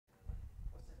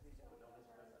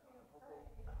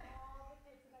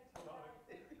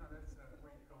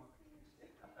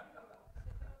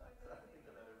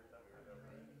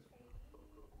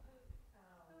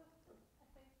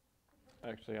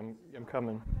Actually, I'm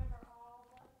coming.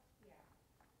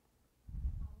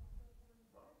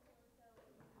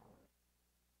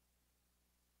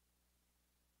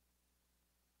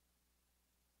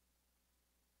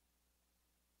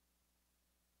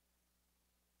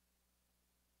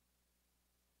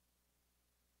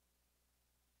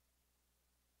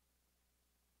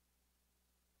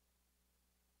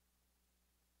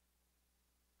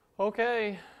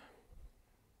 Okay.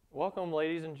 Welcome,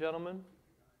 ladies and gentlemen.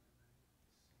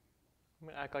 I'm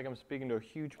going to act like I'm speaking to a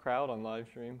huge crowd on live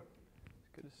stream. It's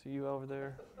good to see you over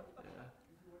there. Yeah.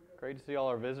 Great to see all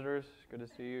our visitors. Good to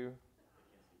see you.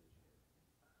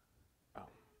 Oh.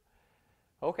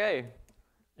 Okay.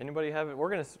 Anybody have it?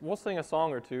 We'll sing a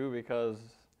song or two because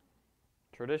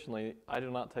traditionally I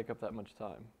do not take up that much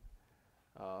time.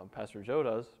 Pastor Joe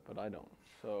does, but I don't.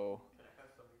 So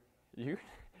you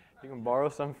can borrow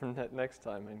some from next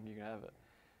time and you can have it.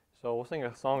 So we'll sing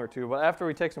a song or two. But after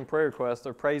we take some prayer requests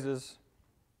or praises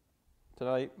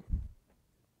tonight.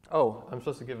 Oh, I'm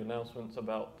supposed to give announcements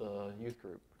about the youth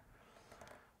group.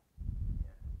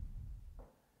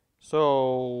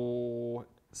 So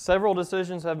several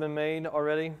decisions have been made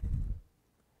already.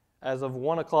 As of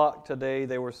 1 o'clock today,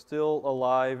 they were still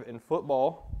alive in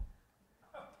football.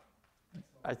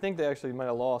 I think they actually might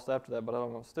have lost after that, but I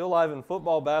don't know. Still alive in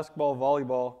football, basketball,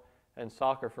 volleyball, and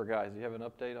soccer for guys. Do you have an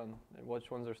update on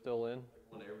which ones are still in?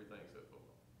 Won everything except football.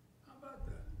 How about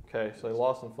that? Okay, so they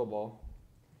lost in football.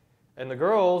 And the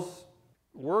girls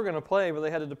were going to play, but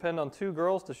they had to depend on 2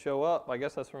 girls to show up. I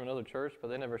guess that's from another church, but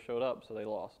they never showed up, so they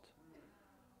lost.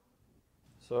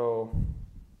 So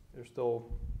they're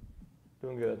still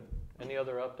doing good. Any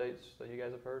other updates that you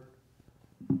guys have heard?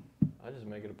 I just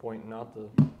make it a point not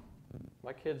to.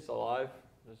 My kid's alive.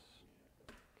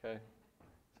 Okay,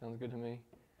 sounds good to me.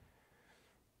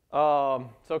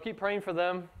 So keep praying for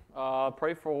them.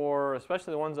 Pray for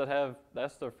especially the ones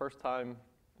that's their first time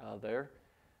there.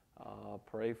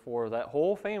 Pray for that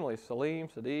whole family, Salim,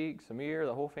 Sadiq, Samir,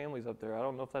 the whole family's up there. I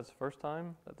don't know if that's the first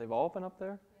time that they've all been up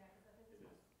there. Yeah,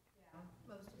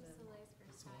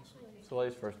 most of them.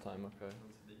 Soleil's first time, okay.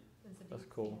 That's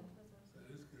cool.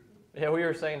 That is good. Yeah, we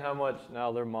were saying how much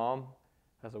now their mom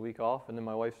has a week off, and then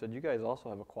my wife said, you guys also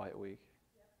have a quiet week,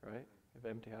 right? You have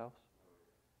an empty house?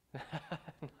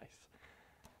 Nice.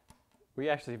 We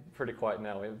actually pretty quiet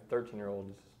now. We have a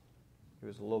 13-year-old. He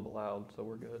was a little bit loud, so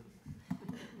we're good.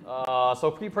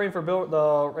 So keep praying for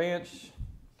the ranch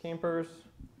campers.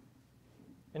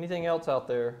 Anything else out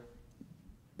there?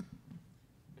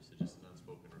 This is just an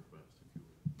unspoken request, if you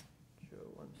would.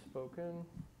 Joe, unspoken.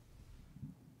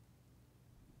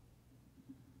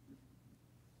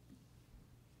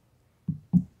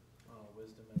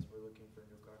 Wisdom as we're looking for a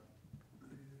new car.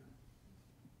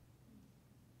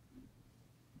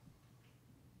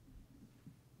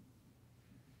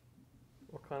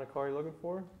 What kind of car are you looking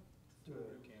for?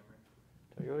 Toyota Camry.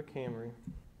 Toyota Camry.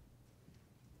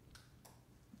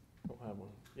 Don't have one.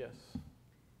 Yes.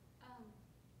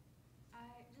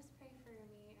 I just pray for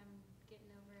me. I'm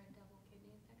getting over a double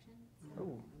kidney infection.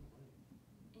 Oh.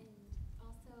 And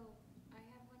also, I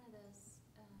have one of those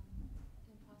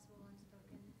impossible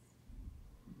unspokens.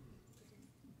 Could you just pray for that?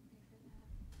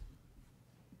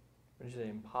 What did you say?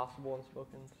 Impossible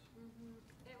unspoken?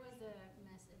 It was a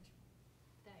message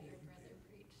that your brother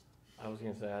preached. I was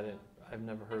gonna say I've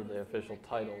never heard the official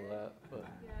title of that, but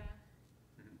Yeah.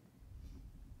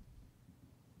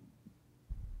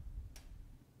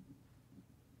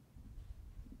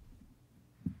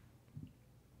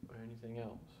 anything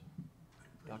else?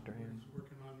 Dr. Hand. He's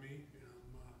working on me, and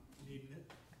I'm needing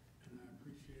it, and I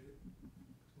appreciate it.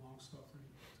 Long suffering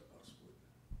to us with.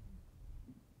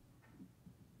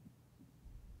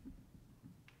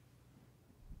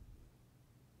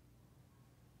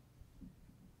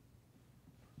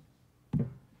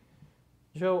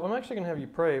 Joe, I'm actually gonna have you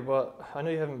pray, but I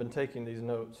know you haven't been taking these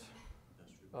notes.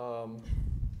 That's true.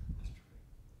 That's true.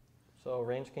 So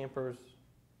range campers,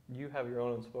 you have your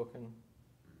own unspoken.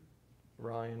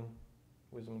 Ryan,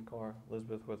 wisdom car,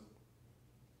 Elizabeth with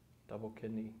double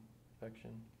kidney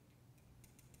infection,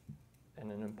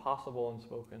 and an impossible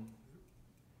unspoken.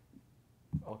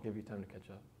 I'll give you time to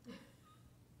catch up.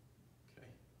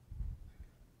 Okay.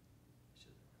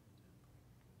 Should-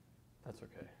 That's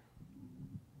okay.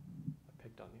 I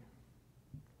picked on you.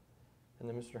 And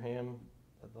then Mr. Ham,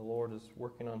 that the Lord is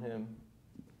working on him.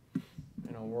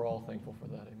 You know, we're all thankful for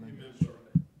that. Amen. Amen, sir.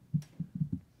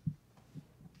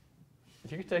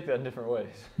 You can take that in different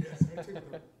ways. Yes, I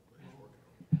took the.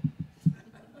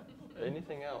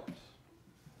 Anything else?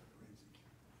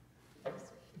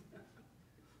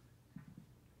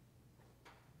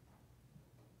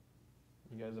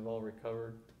 You guys have all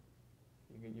recovered?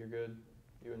 You're good?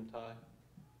 You and Ty?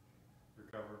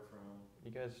 Recovered from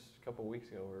You guys a couple weeks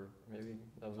ago, or maybe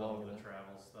that was all longer the than.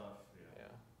 travel stuff. Yeah,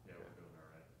 Yeah. yeah, okay. we're doing all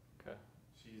right. Okay.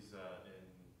 She's in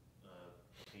a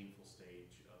painful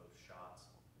stage of shots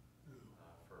Ooh.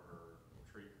 for her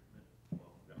treatment.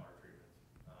 Well, our treatment.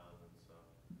 And so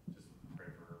just pray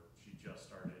for her. She just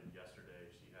started yesterday.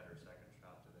 She had her second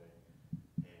shot today,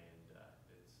 and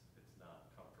it's not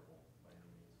comfortable by any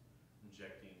means.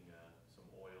 Injecting some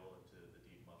oil into the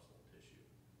deep muscle tissue.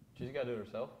 She's got to do it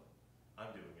herself?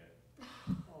 I'm doing it.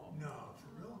 Oh, no, for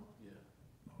real? Yeah.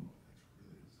 Oh, that's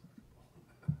really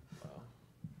uncomfortable. Wow.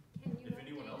 Can you If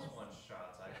anyone update else us? wants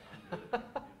shots, I'm good.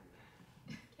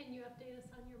 Can you update us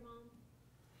on your mom?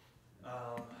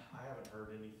 I haven't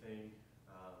heard anything.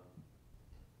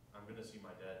 I'm gonna see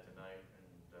my dad tonight, and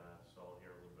so I'll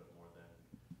hear a little bit more then.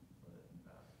 But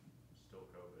still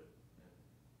COVID, and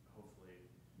hopefully,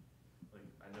 like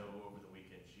I know over the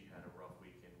weekend she had a rough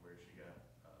weekend where she got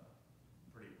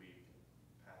pretty weak and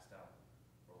passed out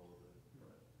for a little bit.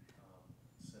 But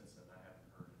since then, I haven't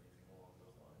heard anything along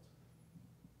those lines.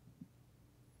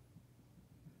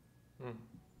 Hmm.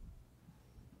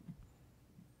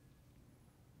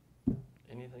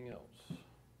 Anything else?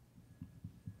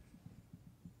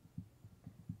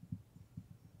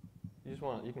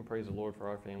 You can praise the Lord for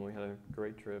our family. We had a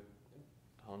great trip to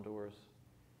Honduras,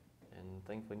 and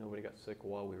thankfully nobody got sick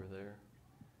while we were there.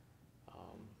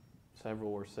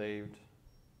 Several were saved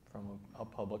from a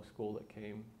public school that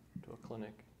came to a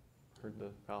clinic, heard the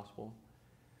gospel.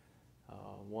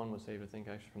 One was saved, I think,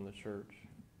 actually from the church,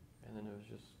 and then it was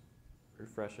just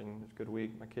refreshing. It was a good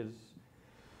week. My kids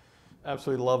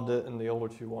absolutely loved it, and the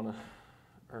older two want to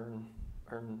earn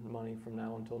money from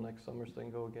now until next summer so they can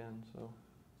go again. So,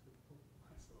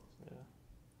 That's awesome. yeah.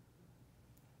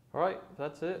 All right,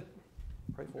 that's it.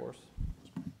 Pray for us.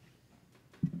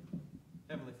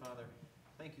 Heavenly Father,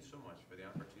 thank you so much for the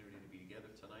opportunity to be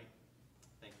together tonight.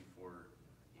 Thank you for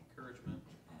the encouragement,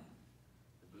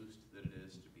 the boost that it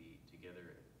is to be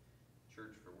together at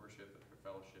church for worship and for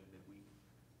fellowship midweek.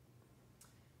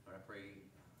 Lord, I pray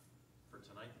for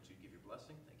tonight that you'd give your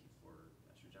blessing. Thank you for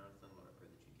Pastor Jonathan. Lord, I pray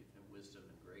that you'd give him wisdom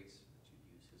and grace, that you'd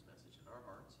use his message in our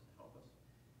hearts and help us.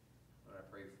 Lord, I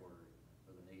pray for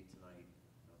Brother Nate tonight.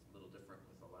 It's a little different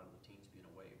with a lot of the teens being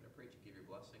away, but I pray that you give your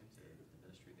blessing to the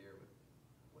ministry there with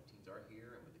what teens are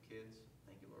here and with the kids.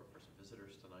 Thank you, Lord, for some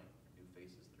visitors tonight, new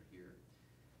faces that are here.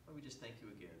 Lord, we just thank you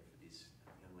again for these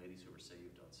young ladies who were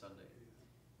saved on Sunday.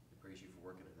 We praise you for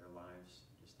working in their lives.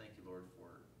 Just thank you, Lord,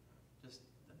 for just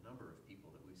the number of people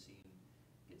that we've seen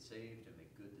get saved and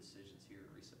make good decisions here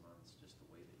in recent months, just the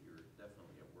way that you're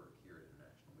definitely at work here at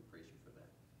International. We praise you for that.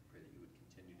 We pray that you would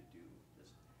continue to do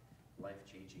just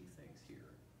life-changing things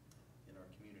here in our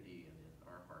community and in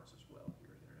our hearts as well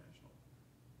here at International.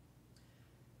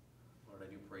 Lord, I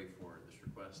do pray for this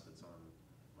request that's on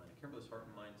mine and Kimberly's heart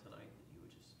and mind tonight, that you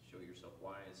would just show yourself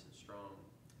wise and strong.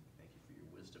 Thank you for your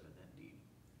wisdom in that need.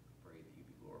 Pray that you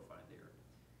be glorified there.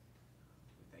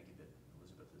 We thank you that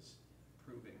Elizabeth is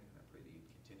improving. I pray that you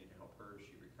continue to help her as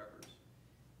she recovers.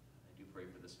 I do pray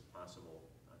for this impossible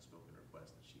unspoken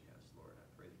request that she has, Lord. I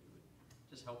pray that you would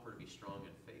just help her to be strong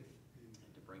in faith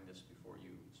and to bring this before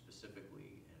you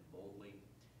specifically and boldly,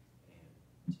 and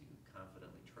to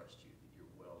confidently trust you that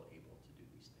you're well able to do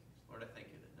these things. Lord, I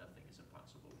thank you that nothing is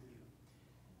impossible with you.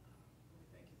 We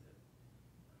thank you that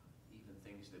even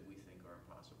things that we think are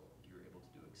impossible, you're able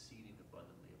to do exceeding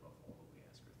abundantly above all that we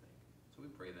ask or think. So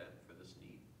we pray that for this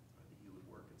need, that you would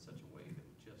work in such a way that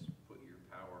would just put your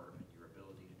power and your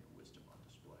ability and your wisdom on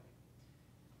display.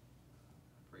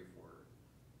 I pray for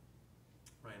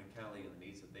Ryan and Callie and the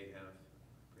needs that they have.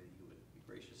 I pray that you would be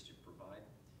gracious to provide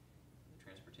the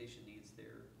transportation needs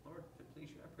there. Lord, if it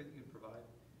please you, I pray that you would provide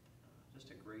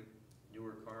just a great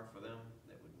newer car for them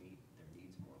that would meet their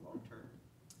needs more long-term.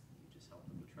 You just help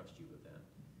them to trust you with that.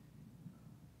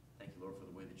 Thank you, Lord, for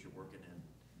the way that you're working in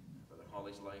Brother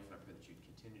Holly's life, and I pray that you'd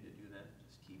continue to do that.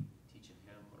 Just keep teaching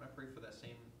him. Lord, I pray for that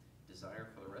same desire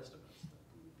for the rest of us, that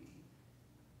we would be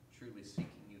truly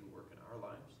seeking you to work in our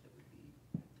lives, that we'd be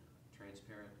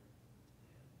transparent and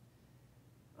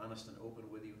honest and open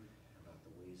with you about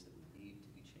the ways that we need to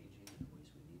be changing and the ways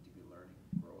we need to be learning,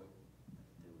 growing. That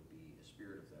there would be a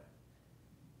spirit of that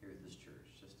here at this church,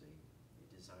 just a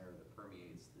desire that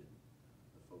permeates the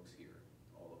folks here,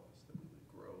 all of us, that we would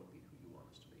grow and be who you want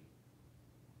us to be.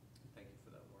 Thank you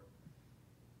for that, Lord.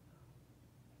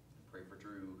 I pray for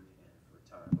Drew and for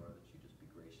Ty, Lord, that you just be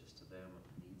gracious to them and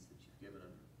the needs that you've given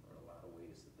them. Lord, a lot of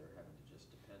ways that they're having to just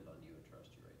depend on you and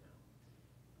trust you right now.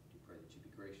 I do pray that you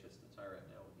be gracious to Ty right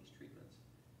now with these treatments.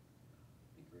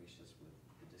 Be gracious with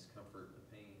the discomfort and the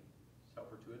pain. Just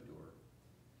help her to endure.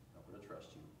 Help her to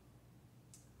trust you.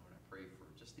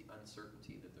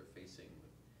 uncertainty that they're facing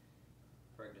with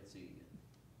pregnancy and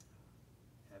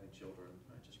having children.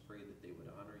 I just pray that they would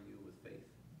honor you with faith,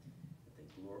 that they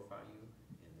glorify you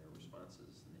in their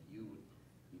responses, and that you would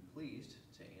be pleased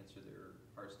to answer their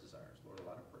heart's desires. Lord, a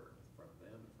lot of prayer from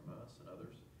them and from us and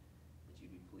others, that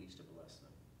you'd be pleased to bless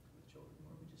them with children.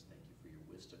 Lord, we just thank you for your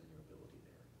wisdom and your ability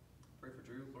there. Pray for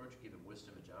Drew. Lord, you give him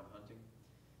wisdom in job hunting.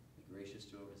 Be gracious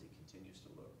to him as he continues to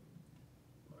look.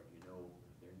 Lord, you know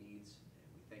their needs, and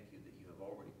we thank you that you have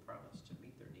already promised to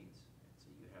meet their needs. And so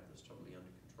you have this totally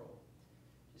under control.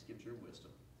 Just give Drew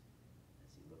wisdom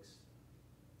as he looks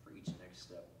for each next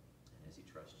step, and as he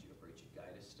trusts you. I pray that you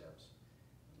guide his steps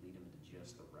and lead him into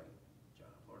just the right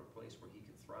job. Lord, a place where he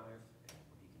can thrive and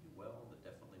where he can do well, that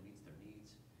definitely meets their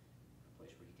needs. A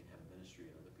place where he can have a ministry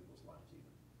in other people's lives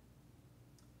even.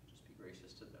 Just be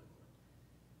gracious to them, Lord.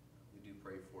 We do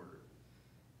pray for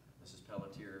Mrs.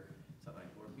 Pelletier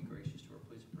tonight. Lord, be gracious to her.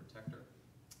 Please protect her.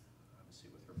 Obviously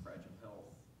with her fragile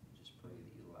health, we just pray that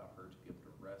you allow her to be able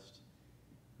to rest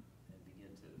and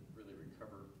begin to really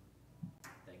recover.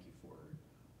 Thank you for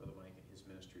Brother Mike and his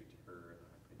ministry to her. And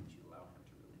I pray that you allow him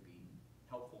to really be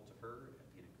helpful to her and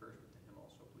be an encouragement to him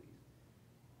also, please.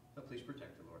 But please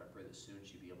protect her, Lord. I pray that soon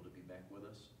she'll be able to be back with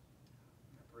us.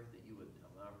 I pray that you would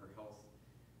allow her health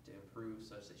to improve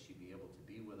such that she'd be able to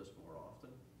be with us more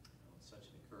often. It's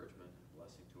such an encouragement and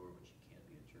blessing to her when she can't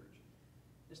be in church.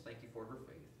 Just thank you for her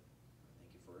faith. Thank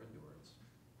you for her endurance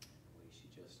and the way she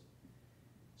just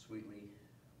sweetly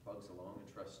plugs along and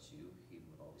trusts you even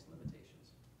with all these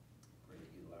limitations. Pray that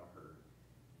you allow her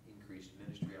increased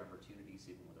ministry opportunities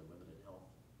even with her limited health,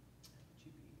 and that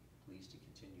you be pleased to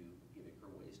continue giving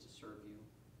her ways to serve you,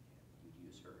 and you'd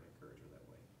use her and encourage her that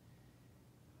way.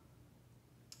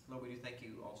 Lord, we do thank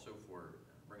you also for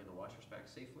bringing the Washers back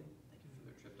safely. Thank you for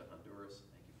their trip to Honduras.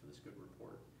 Thank you for this good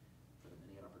report, for the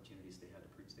many opportunities they had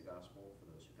to preach the gospel, for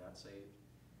those who got saved.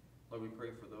 Lord, we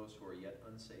pray for those who are yet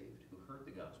unsaved, who heard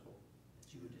the gospel,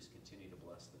 that you would just continue to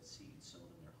bless that seed sown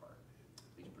in their heart.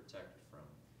 Please protect from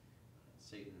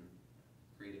Satan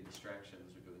creating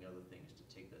distractions or doing other things to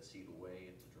take that seed away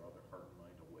and to draw their heart and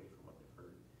mind away from what they've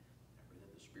heard. I pray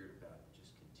that the Spirit of God would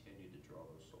just continue to draw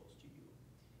those souls to you,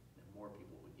 that more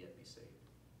people would yet be saved.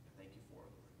 And thank you for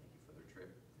it, Lord. Thank you for their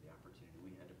trip, for the opportunity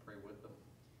we had to pray with them,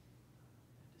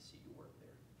 and to see you work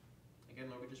there. Again,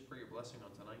 Lord, we just pray your blessing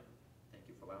on tonight. Thank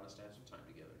you for allowing us to have some time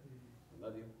together. We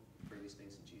love you. We pray these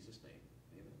things in Jesus' name.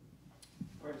 Amen.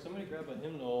 All right, somebody grab a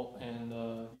hymnal and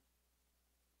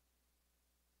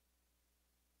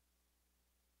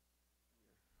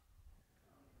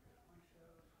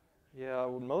yeah,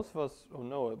 well, most of us will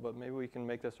know it, but maybe we can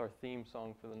make this our theme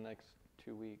song for the next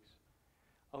 2 weeks.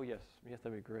 Oh yes,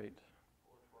 that'd be great.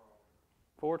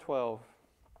 412.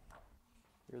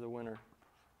 You're the winner.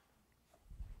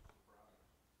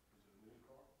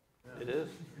 It is.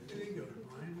 There you go,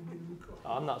 Brian, we'll get a new car.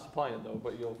 I'm not supplying it though,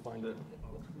 but you'll find it.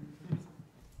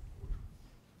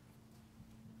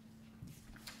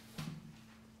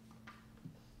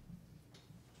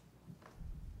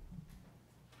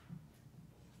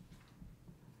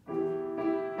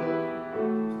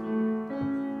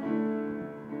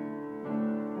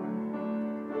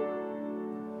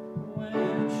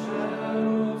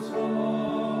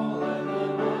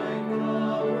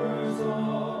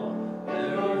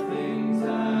 There are things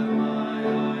that my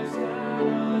eyes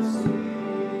cannot see.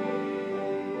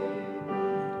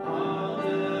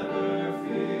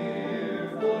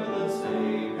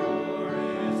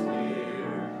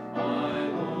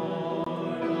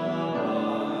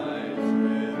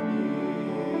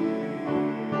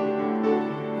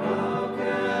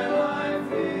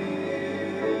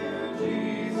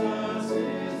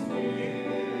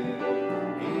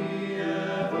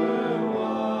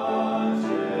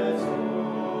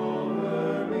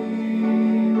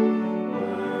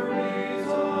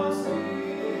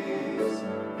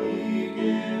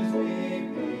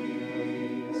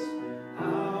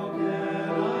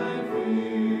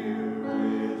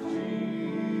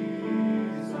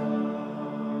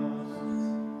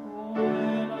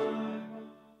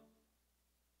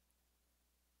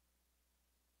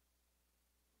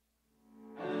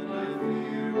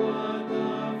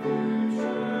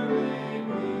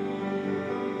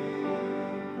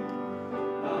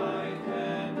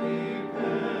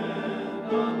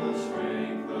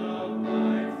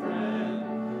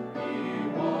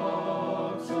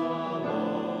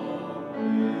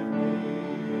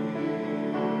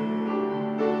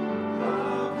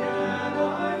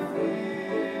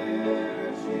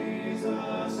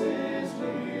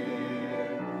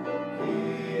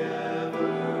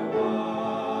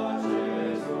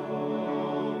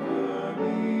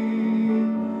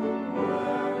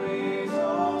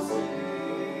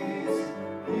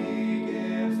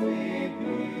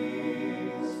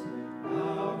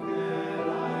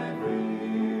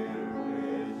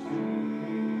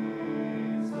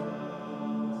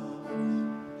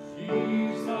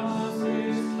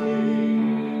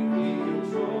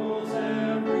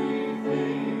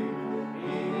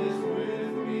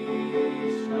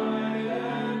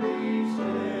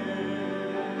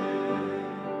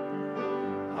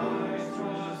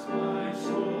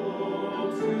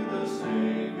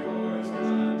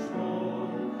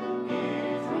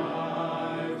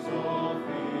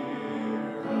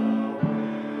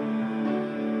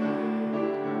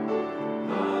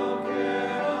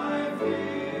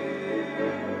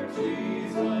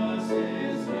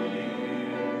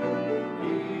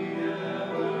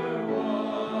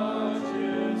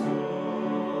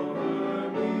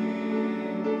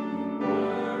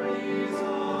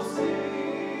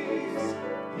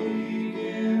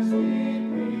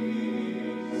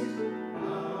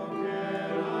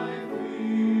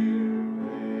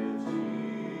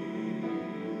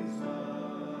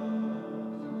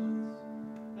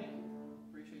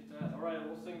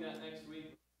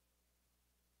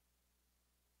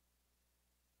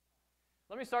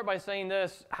 Let me start by saying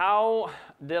this. How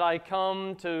did I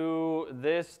come to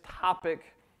this topic,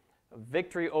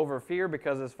 victory over fear?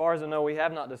 Because as far as I know, we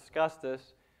have not discussed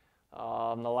this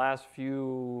in the last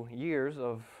few years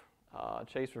of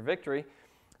Chase for Victory.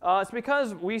 It's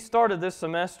because we started this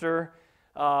semester.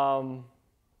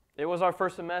 It was our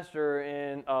first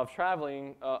semester of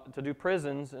traveling to do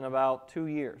prisons in about 2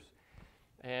 years.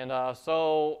 And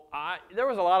so there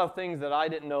was a lot of things that I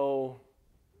didn't know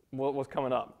what was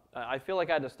coming up. I feel like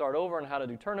I had to start over on how to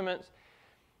do tournaments.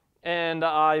 And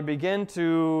I began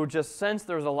to just sense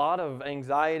there was a lot of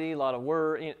anxiety, a lot of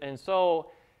worry. And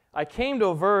so I came to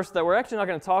a verse that we're actually not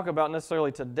going to talk about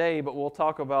necessarily today, but we'll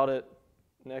talk about it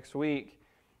next week.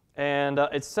 And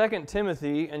it's 2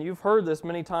 Timothy, and you've heard this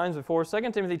many times before. 2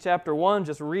 Timothy chapter 1,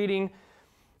 just reading,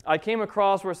 I came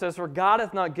across where it says, "For God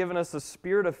hath not given us the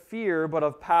spirit of fear, but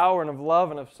of power and of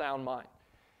love and of sound mind."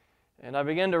 And I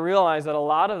began to realize that a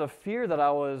lot of the fear that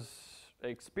I was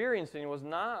experiencing was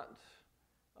not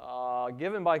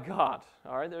given by God.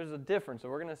 All right, there's a difference,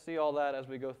 and we're going to see all that as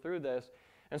we go through this.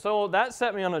 And so that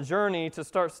set me on a journey to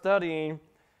start studying.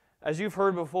 As you've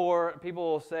heard before, people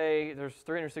will say there's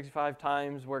 365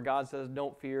 times where God says,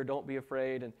 "Don't fear, don't be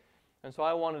afraid," and so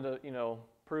I wanted to,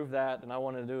 prove that, and I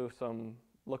wanted to do some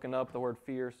looking up the word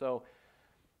fear. So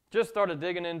just started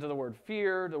digging into the word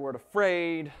fear, the word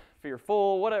afraid,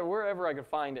 fearful, whatever, wherever I could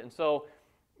find it. And so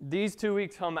these 2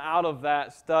 weeks come out of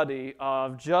that study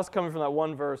of just coming from that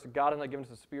one verse, God has not given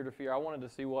us a spirit of fear. I wanted to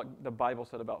see what the Bible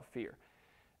said about fear.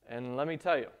 And let me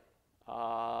tell you,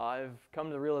 I've come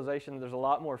to the realization there's a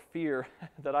lot more fear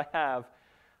that I have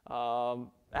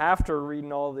after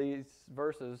reading all these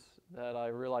verses that I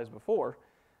realized before.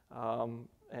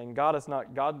 And God has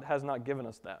not given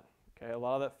us that. Okay, a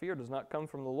lot of that fear does not come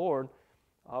from the Lord.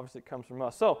 Obviously, it comes from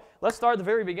us. So let's start at the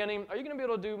very beginning. Are you going to be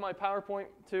able to do my PowerPoint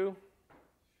too?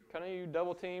 Can you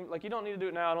double team? Like, you don't need to do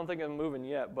it now. I don't think I'm moving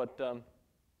yet, but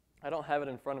I don't have it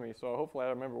in front of me, so hopefully I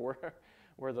remember where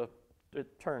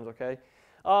it turns. Okay.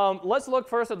 Let's look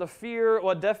first at the fear.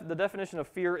 What the definition of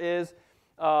fear is,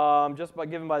 just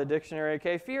given by the dictionary.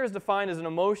 Okay, fear is defined as an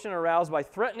emotion aroused by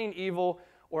threatening evil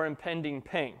or impending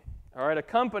pain. All right,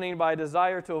 accompanied by a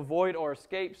desire to avoid or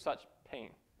escape such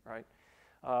pain. Right.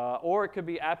 Or it could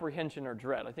be apprehension or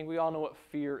dread. I think we all know what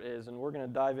fear is, and we're going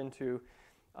to dive into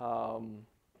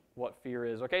what fear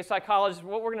is. Okay, psychologists,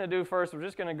 what we're going to do first, we're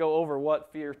just going to go over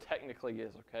what fear technically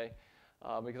is, okay?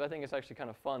 Because I think it's actually kind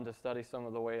of fun to study some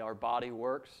of the way our body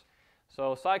works.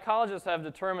 So psychologists have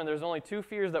determined there's only 2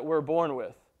 fears that we're born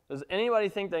with. Does anybody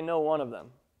think they know one of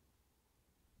them?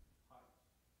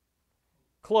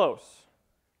 Close.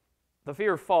 The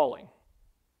fear of falling.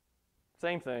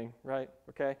 Same thing, right?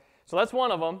 Okay. So that's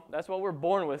one of them. That's what we're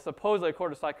born with, supposedly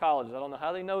according to psychologists. I don't know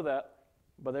how they know that,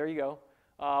 but there you go.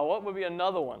 What would be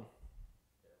another one?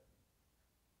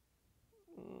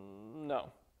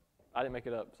 No. I didn't make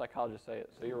it up. Psychologists say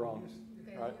it, so you're wrong.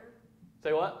 Failure? Right.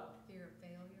 Say what? Fear of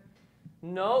failure?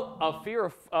 No, a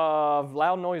fear of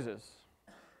loud noises.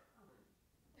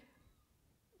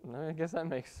 No, I guess that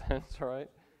makes sense, right?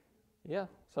 Yeah.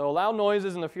 So loud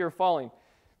noises and the fear of falling.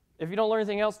 If you don't learn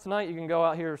anything else tonight, you can go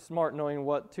out here smart knowing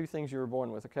what 2 things you were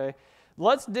born with, okay?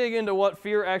 Let's dig into what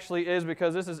fear actually is,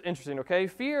 because this is interesting, okay?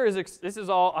 Fear is, this is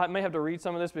all, I may have to read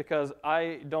some of this because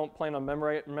I don't plan on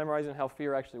memorizing how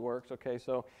fear actually works, okay?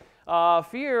 So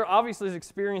fear obviously is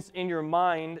experienced in your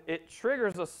mind. It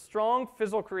triggers a strong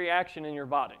physical reaction in your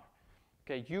body.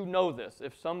 Okay, you know this.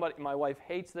 If my wife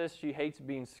hates this, she hates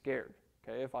being scared,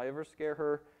 okay? If I ever scare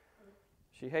her,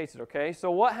 she hates it, okay? So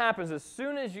what happens as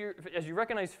soon as you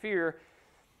recognize fear,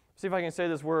 see if I can say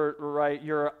this word right,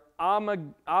 your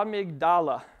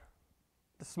amygdala,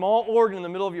 the small organ in the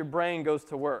middle of your brain, goes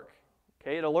to work.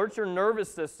 Okay, it alerts your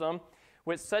nervous system,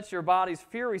 which sets your body's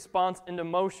fear response into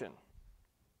motion.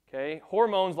 Okay,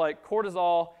 hormones like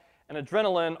cortisol and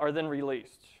adrenaline are then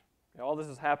released. Okay, all this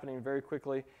is happening very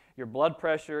quickly. Your blood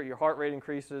pressure, your heart rate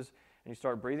increases, and you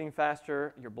start breathing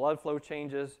faster. Your blood flow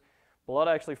changes. Blood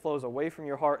actually flows away from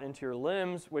your heart into your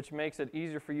limbs, which makes it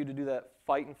easier for you to do that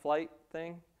fight and flight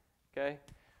thing. Okay,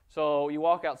 so you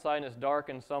walk outside and it's dark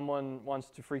and someone wants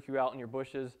to freak you out in your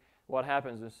bushes. What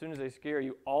happens? As soon as they scare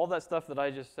you, all that stuff that I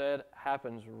just said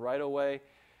happens right away,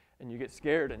 and you get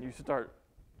scared and you start,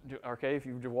 okay, if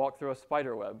you walk through a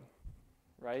spider web,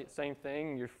 right? Same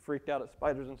thing, you're freaked out at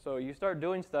spiders, and so you start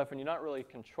doing stuff and you're not really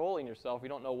controlling yourself. You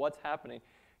don't know what's happening.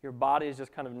 Your body is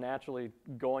just kind of naturally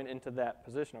going into that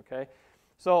position, okay?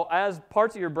 So as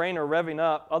parts of your brain are revving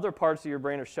up, other parts of your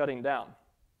brain are shutting down.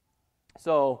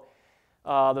 So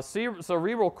the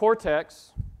cerebral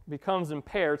cortex becomes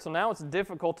impaired, so now it's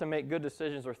difficult to make good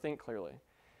decisions or think clearly,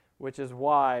 which is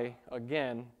why,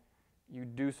 again, you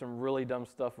do some really dumb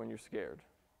stuff when you're scared.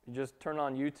 You just turn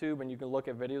on YouTube and you can look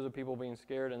at videos of people being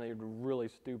scared and they do really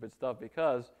stupid stuff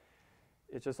because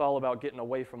it's just all about getting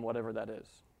away from whatever that is,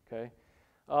 okay?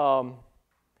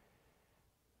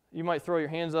 You might throw your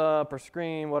hands up or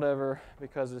scream, whatever,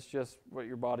 because it's just what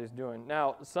your body's doing.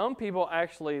 Now, some people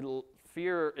actually,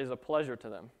 fear is a pleasure to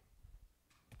them,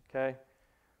 okay?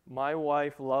 My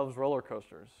wife loves roller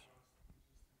coasters.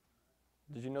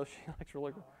 Did you know she likes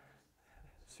roller coasters?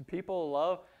 So people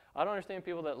love, I don't understand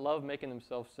people that love making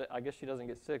themselves sick. I guess she doesn't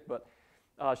get sick, but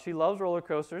she loves roller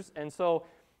coasters. And so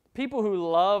people who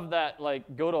love that,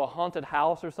 like go to a haunted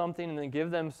house or something and then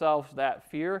give themselves that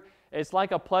fear, it's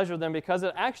like a pleasure to them because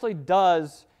it actually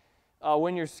does,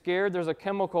 when you're scared, there's a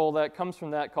chemical that comes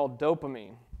from that called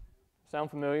dopamine. Sound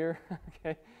familiar?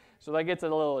 Okay. So that gets a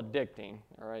little addicting,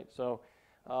 all right? So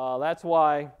that's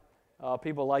why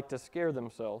people like to scare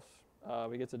themselves.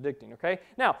 It gets addicting, okay?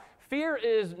 Now, fear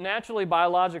is naturally,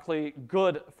 biologically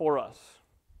good for us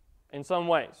in some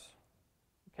ways,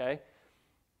 okay?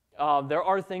 There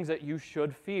are things that you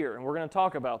should fear, and we're going to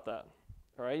talk about that,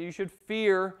 all right? You should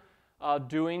fear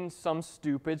doing some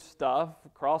stupid stuff,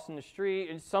 crossing the street,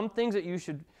 and some things that you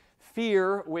should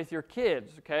fear with your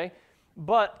kids, okay?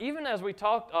 But even as we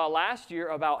talked last year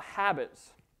about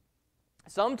habits,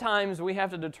 sometimes we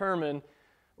have to determine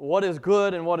what is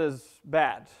good and what is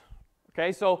bad.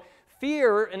 Okay, so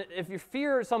fear, and if you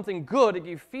fear something good, if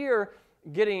you fear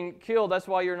getting killed, that's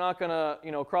why you're not going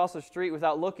to, cross the street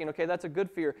without looking. Okay, that's a good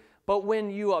fear. But when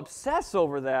you obsess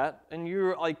over that and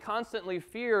you like constantly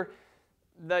fear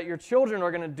that your children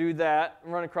are going to do that,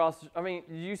 run across,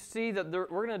 you see that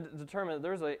we're going to determine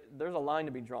that there's a line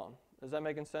to be drawn. Is that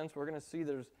making sense? We're going to see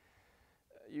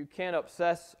you can't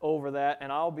obsess over that. And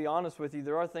I'll be honest with you,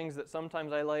 there are things that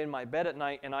sometimes I lay in my bed at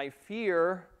night and I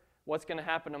fear what's going to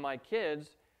happen to my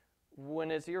kids when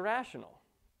it's irrational.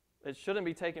 It shouldn't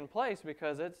be taking place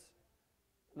because it's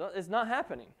not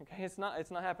happening. Okay, it's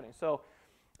not happening. So,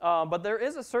 but there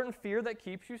is a certain fear that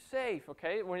keeps you safe.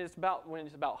 Okay, when it's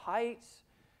about heights.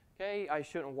 Okay, I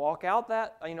shouldn't walk out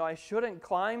that. I shouldn't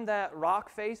climb that rock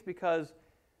face because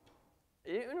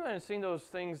anyone has seen those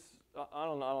things. I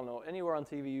don't know, anywhere on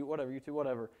TV, whatever, YouTube,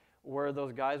 whatever, where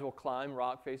those guys will climb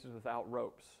rock faces without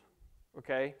ropes.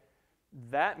 Okay.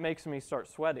 That makes me start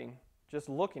sweating just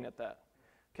looking at that.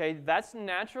 Okay, that's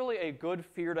naturally a good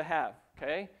fear to have.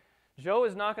 Okay, Joe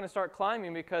is not going to start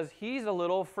climbing because he's a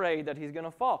little afraid that he's going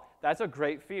to fall. That's a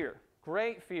great fear.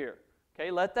 Great fear.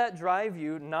 Okay, let that drive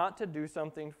you not to do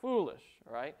something foolish.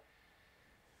 All right.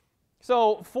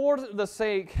 So, for the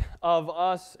sake of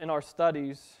us in our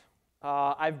studies,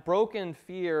 I've broken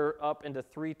fear up into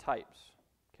 3 types.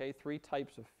 Okay, 3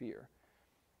 types of fear.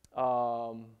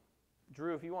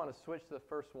 Drew, if you want to switch to the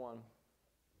first one.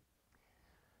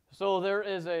 So there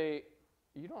is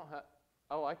you don't have,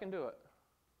 I can do it.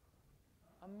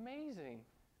 Amazing.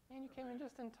 Man, you came in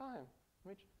just in time.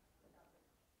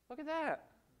 Look at that.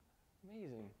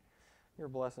 Amazing. You're a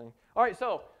blessing. All right,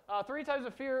 so 3 types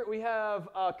of fear. We have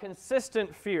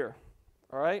consistent fear.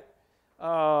 All right.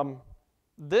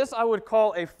 This I would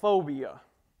call a phobia.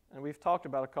 And we've talked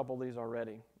about a couple of these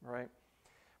already. All right.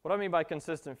 What do I mean by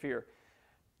consistent fear?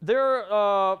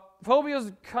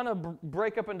 Phobias kind of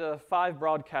break up into 5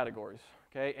 broad categories,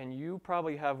 okay? And you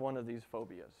probably have one of these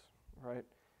phobias, right?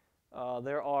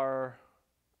 There are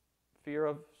fear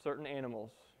of certain animals,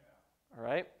 all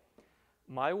right?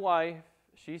 My wife,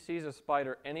 she sees a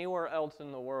spider anywhere else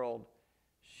in the world,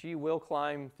 she will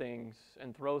climb things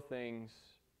and throw things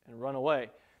and run away.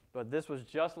 But this was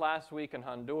just last week in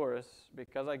Honduras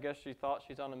because I guess she thought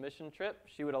she's on a mission trip.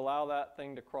 She would allow that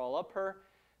thing to crawl up her.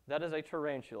 That is a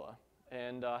tarantula,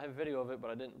 and I have a video of it,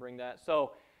 but I didn't bring that.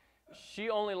 So she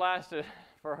only lasted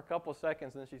for a couple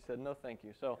seconds, and then she said, no, thank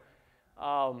you. So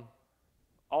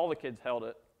all the kids held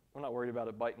it. We're not worried about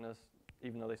it biting us,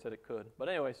 even though they said it could. But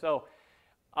anyway, so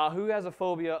who has a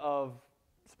phobia of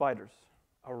spiders?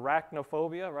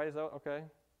 Arachnophobia, right? Is that okay?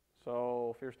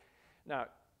 So fears. Now,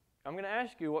 I'm going to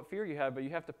ask you what fear you have, but you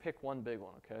have to pick one big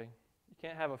one, okay? You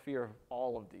can't have a fear of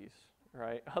all of these,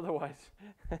 right? Otherwise...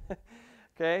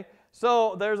 Okay,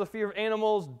 so there's a fear of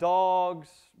animals, dogs,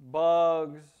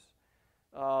 bugs.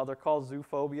 They're called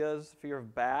zoophobias. Fear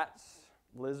of bats,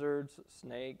 lizards,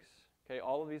 snakes. Okay,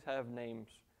 all of these have names.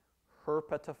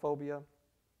 Herpetophobia.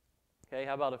 Okay,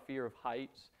 how about a fear of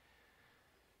heights?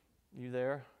 You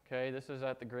there? Okay, this is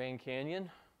at the Grand Canyon.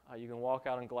 You can walk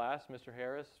out on glass. Mr.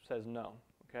 Harris says no.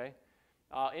 Okay,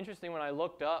 interesting. When I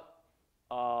looked up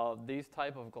these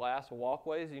type of glass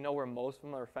walkways, you know where most of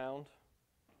them are found?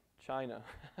 China.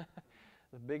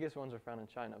 The biggest ones are found in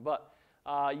China. But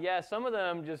yeah, some of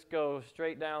them just go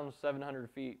straight down 700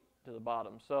 feet to the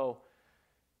bottom. So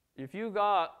if you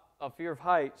got a fear of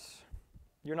heights,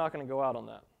 you're not going to go out on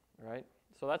that, right?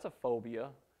 So that's a phobia.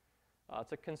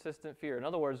 It's a consistent fear. In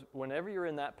other words, whenever you're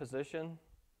in that position,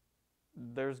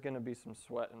 there's going to be some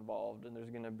sweat involved, and there's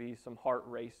going to be some heart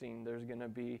racing. There's going to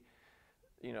be,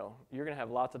 you're going to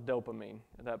have lots of dopamine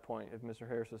at that point if Mr.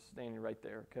 Harris is standing right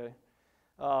there,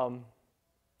 okay?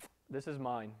 This is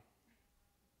mine.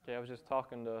 Okay, I was just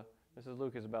talking to Mrs.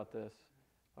 Lucas about this,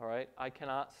 all right? I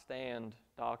cannot stand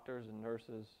doctors and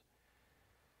nurses.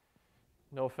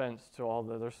 No offense to all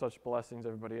there's such blessings,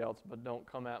 everybody else, but don't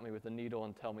come at me with a needle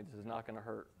and tell me this is not going to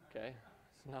hurt, okay?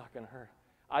 It's not going to hurt.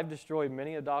 I've destroyed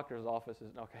many a doctor's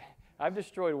offices. Okay, I've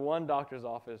destroyed one doctor's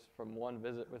office from one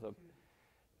visit with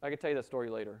I could tell you that story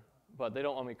later, but they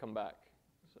don't want me to come back.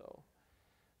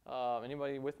 So,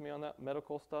 anybody with me on that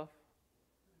medical stuff?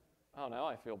 Oh, now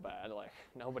I feel bad, like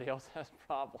nobody else has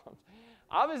problems.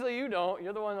 Obviously you don't.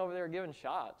 You're the one over there giving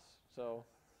shots. So,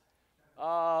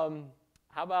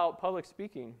 how about public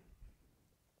speaking?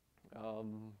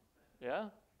 Yeah,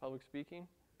 public speaking.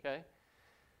 Okay.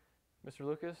 Mr.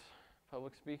 Lucas,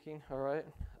 public speaking. All right.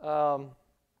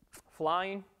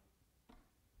 Flying.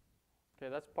 Okay,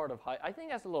 that's part of height. I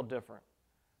think that's a little different.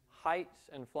 Heights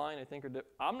and flying, I think, are different.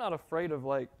 I'm not afraid of,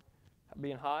 like,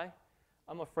 being high.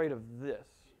 I'm afraid of this.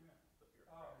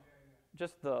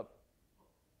 Just the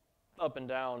up and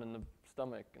down in the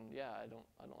stomach. And, yeah, I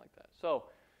don't like that. So,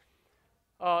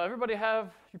 everybody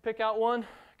you pick out one.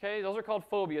 Okay, those are called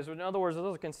phobias. In other words,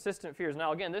 those are consistent fears.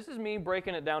 Now, again, this is me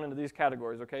breaking it down into these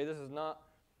categories, okay? This is not,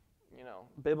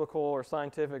 biblical or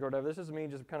scientific or whatever. This is me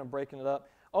just kind of breaking it up.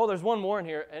 Oh, there's one more in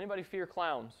here. Anybody fear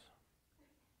clowns?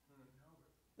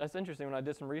 That's interesting. When I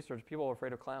did some research, people are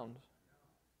afraid of clowns.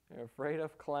 They're afraid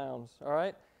of clowns, all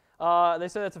right? They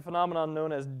say that's a phenomenon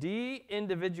known as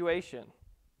de-individuation,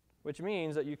 which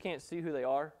means that you can't see who they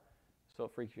are, so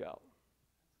it freaks you out.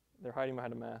 They're hiding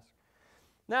behind a mask.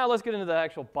 Now let's get into the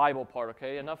actual Bible part,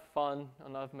 okay? Enough fun,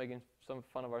 enough making some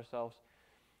fun of ourselves.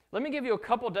 Let me give you a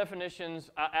couple definitions.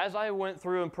 As I went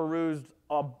through and perused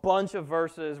a bunch of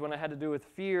verses when it had to do with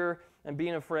fear and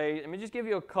being afraid, let me just give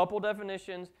you a couple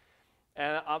definitions,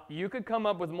 and you could come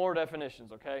up with more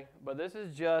definitions, okay? But this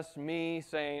is just me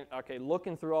saying, okay,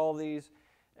 looking through all these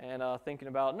and thinking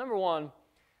about, number one,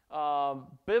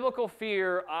 biblical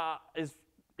fear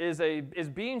is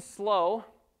being slow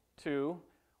to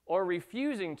or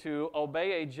refusing to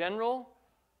obey a general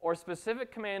or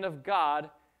specific command of God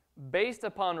based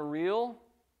upon real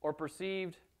or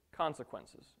perceived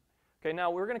consequences. Okay, now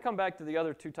we're going to come back to the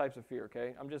other two types of fear,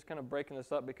 okay? I'm just kind of breaking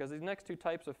this up because these next two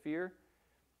types of fear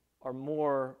are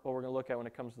more what we're going to look at when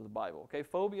it comes to the Bible, okay?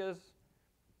 Phobias,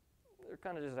 they're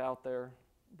kind of just out there,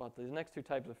 but these next two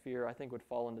types of fear I think would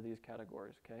fall into these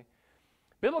categories, okay?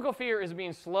 Biblical fear is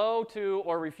being slow to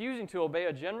or refusing to obey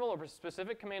a general or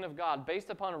specific command of God based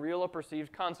upon real or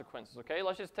perceived consequences, okay?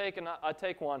 Let's just take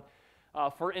one.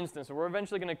 For instance, we're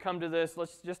eventually going to come to this.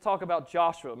 Let's just talk about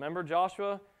Joshua. Remember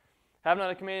Joshua? Have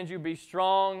not I commanded you, be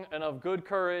strong and of good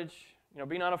courage.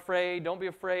 Be not afraid. Don't be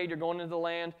afraid. You're going into the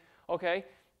land. Okay,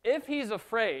 if he's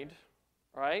afraid,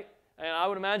 right, and I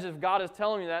would imagine if God is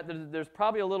telling you that, there's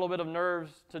probably a little bit of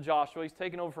nerves to Joshua. He's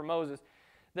taking over for Moses.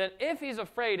 Then if he's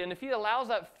afraid and if he allows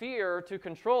that fear to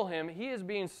control him, he is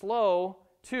being slow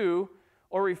to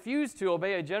or refuse to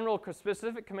obey a general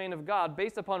specific command of God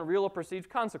based upon real or perceived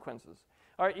consequences.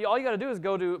 All right, all you got to do is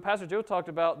go to, Pastor Joe talked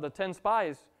about the 10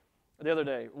 spies the other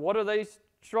day. What are they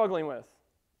struggling with?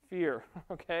 Fear,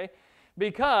 okay?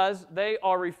 Because they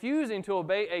are refusing to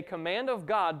obey a command of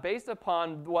God based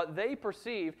upon what they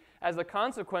perceive as the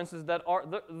consequences that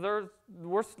they're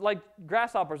like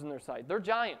grasshoppers in their sight. They're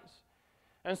giants.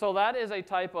 And so that is a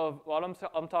type of, what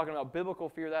I'm talking about, biblical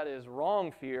fear. That is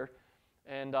wrong fear.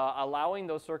 And allowing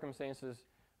those circumstances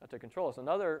to control us.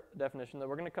 Another definition, that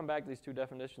we're going to come back to these two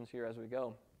definitions here as we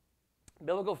go.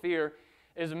 Biblical fear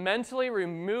is mentally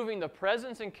removing the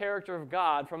presence and character of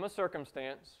God from a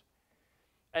circumstance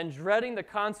and dreading the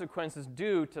consequences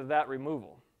due to that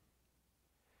removal.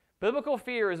 Biblical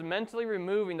fear is mentally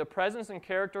removing the presence and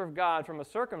character of God from a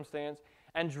circumstance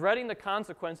and dreading the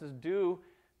consequences due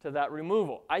to that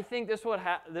removal. I think this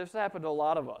happened to a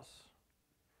lot of us.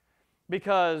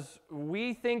 Because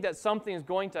we think that something is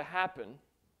going to happen.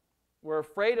 We're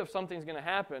afraid of something's going to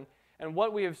happen. And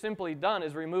what we have simply done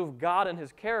is remove God and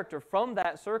His character from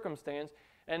that circumstance.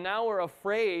 And now we're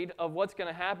afraid of what's going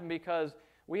to happen because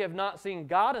we have not seen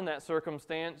God in that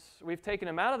circumstance. We've taken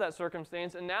Him out of that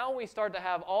circumstance. And now we start to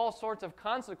have all sorts of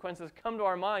consequences come to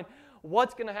our mind.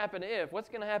 What's going to happen if? What's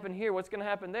going to happen here? What's going to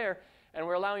happen there? And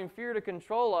we're allowing fear to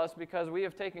control us because we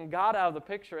have taken God out of the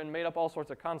picture and made up all sorts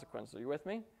of consequences. Are you with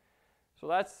me? So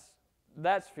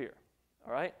that's fear,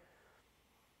 all right?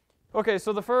 Okay,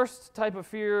 so the first type of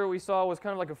fear we saw was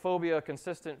kind of like a phobia, a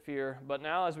consistent fear. But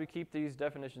now as we keep these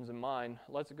definitions in mind,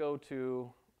 let's go to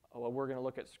what we're going to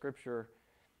look at Scripture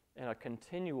in a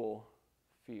continual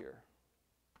fear.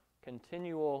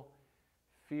 Continual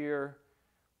fear,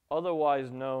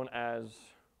 otherwise known as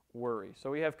worry.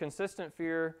 So we have consistent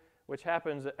fear, which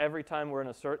happens every time we're in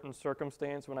a certain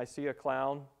circumstance. When I see a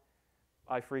clown,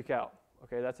 I freak out.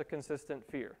 Okay, that's a consistent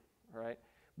fear, all right?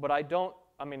 But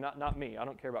not me, I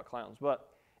don't care about clowns. But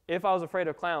if I was afraid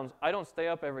of clowns, I don't stay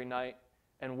up every night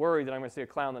and worry that I'm going to see a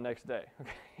clown the next day,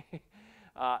 okay?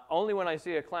 Only when I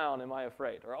see a clown am I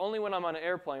afraid. Or only when I'm on an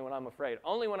airplane when I'm afraid.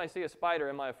 Only when I see a spider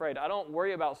am I afraid. I don't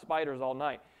worry about spiders all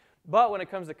night. But when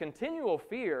it comes to continual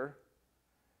fear,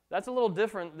 that's a little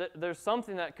different. There's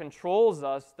something that controls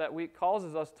us that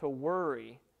causes us to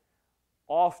worry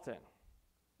often.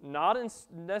 Not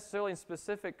necessarily in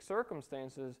specific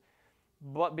circumstances,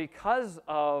 but because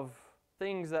of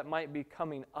things that might be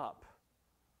coming up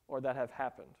or that have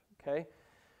happened, okay?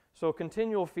 So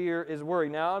continual fear is worry.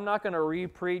 Now, I'm not going to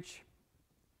re-preach.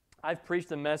 I've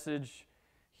preached a message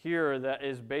here that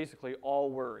is basically all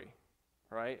worry,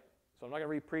 right? So I'm not going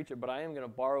to re-preach it, but I am going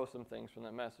to borrow some things from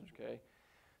that message, okay?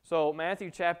 So Matthew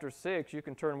chapter 6, you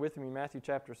can turn with me, Matthew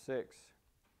chapter 6.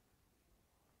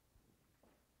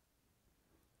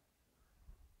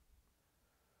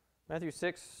 Matthew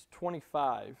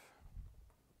 6:25.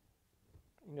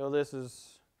 You know, this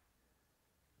is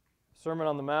Sermon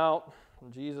on the Mount.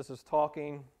 Jesus is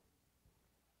talking.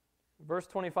 Verse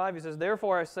 25, he says,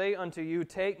 "Therefore I say unto you,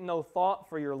 take no thought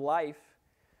for your life,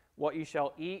 what ye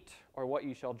shall eat, or what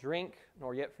ye shall drink,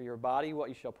 nor yet for your body, what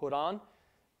ye shall put on.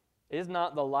 Is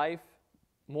not the life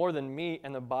more than meat,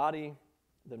 and the body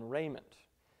than raiment?"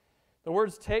 The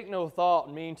words take no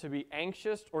thought mean to be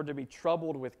anxious or to be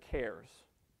troubled with cares.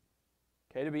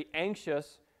 Okay, to be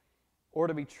anxious or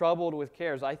to be troubled with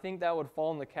cares. I think that would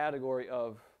fall in the category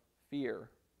of fear,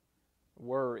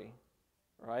 worry,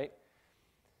 right?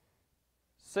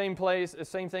 Same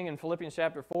thing in Philippians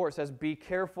chapter 4. It says, be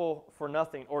careful for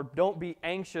nothing, or don't be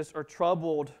anxious or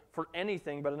troubled for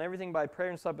anything, but in everything by prayer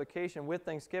and supplication with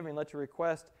thanksgiving, let your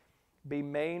request be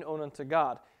made known unto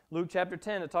God. Luke chapter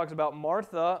 10, it talks about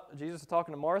Martha. Jesus is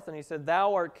talking to Martha, and he said,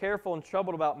 thou art careful and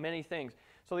troubled about many things.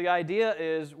 So the idea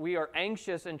is we are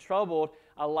anxious and troubled,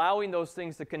 allowing those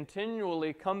things to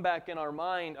continually come back in our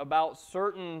mind about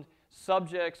certain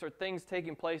subjects or things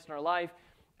taking place in our life.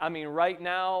 I mean, right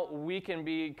now, we can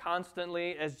be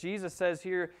constantly, as Jesus says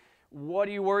here, what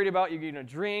are you worried about? You're going to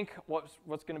drink, what's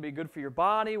going to be good for your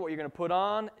body, what you're going to put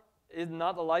on. Is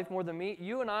not the life more than meat?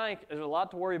 You and I, there's a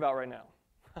lot to worry about right now.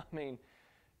 I mean,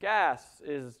 gas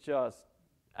is just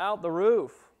out the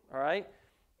roof, all right?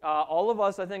 All of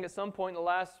us, I think, at some point in the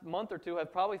last month or two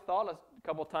have probably thought a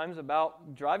couple times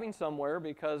about driving somewhere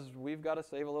because we've got to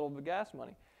save a little bit of gas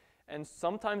money. And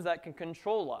sometimes that can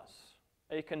control us.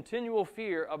 A continual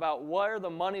fear about where the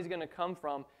money's going to come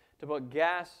from to put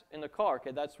gas in the car. Okay,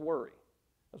 that's worry.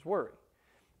 That's worry.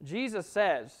 Jesus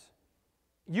says,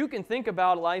 you can think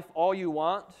about life all you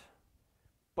want,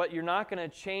 but you're not going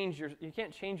to you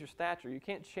can't change your stature. You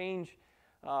can't change,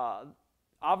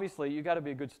 obviously, you've got to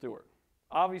be a good steward.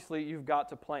 Obviously, you've got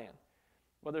to plan.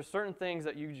 But there's certain things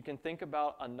that you can think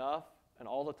about enough and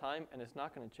all the time, and it's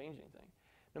not going to change anything.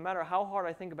 No matter how hard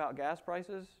I think about gas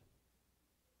prices,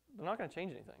 they're not going to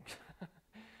change anything.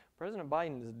 President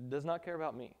Biden does not care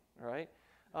about me, all right?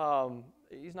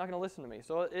 He's not going to listen to me.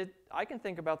 So I can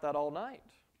think about that all night.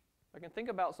 I can think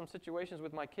about some situations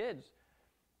with my kids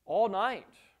all night.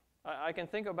 I can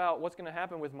think about what's going to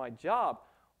happen with my job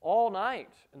all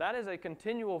night. And that is a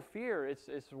continual fear.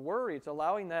 It's worry. It's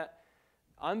allowing that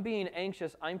I'm being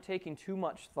anxious. I'm taking too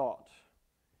much thought.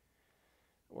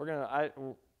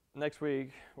 Next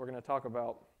week, we're going to talk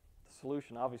about the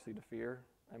solution, obviously, to fear.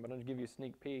 I'm going to give you a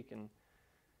sneak peek. And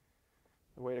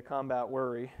the way to combat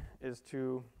worry is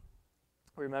to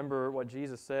remember what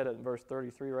Jesus said in verse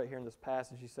 33 right here in this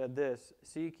passage. He said this,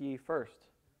 seek ye first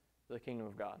the kingdom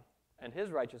of God and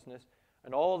his righteousness,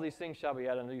 and all of these things shall be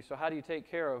added unto you. So how do you take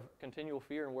care of continual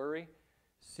fear and worry?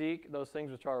 Seek those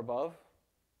things which are above,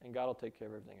 and God will take care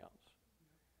of everything else.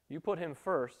 You put him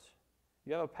first.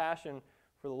 You have a passion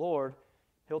for the Lord,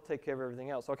 he'll take care of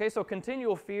everything else. Okay, so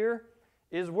continual fear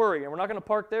is worry, and we're not going to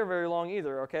park there very long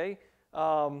either, okay?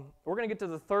 We're going to get to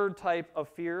the third type of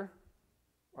fear,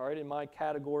 all right, in my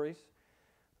categories.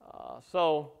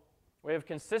 So we have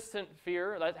consistent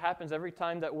fear. That happens every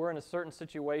time that we're in a certain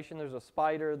situation. There's a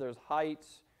spider, there's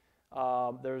heights,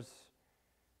 there's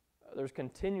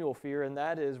continual fear, and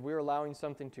that is we're allowing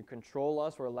something to control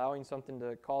us. We're allowing something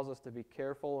to cause us to be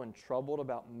careful and troubled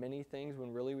about many things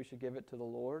when really we should give it to the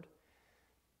Lord,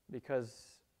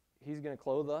 because He's going to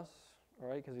clothe us, all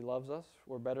right, because He loves us.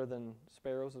 We're better than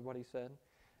sparrows is what He said.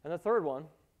 And the third one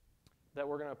that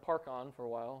we're going to park on for a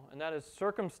while, and that is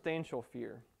circumstantial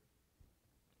fear.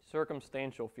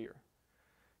 Circumstantial fear.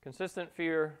 Consistent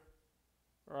fear,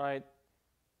 right?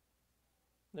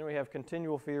 Then we have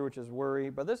continual fear, which is worry.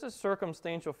 But this is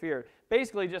circumstantial fear.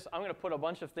 Basically, I'm going to put a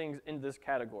bunch of things in this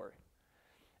category.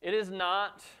 It is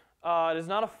not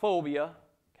a phobia.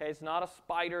 Okay, it's not a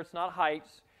spider. It's not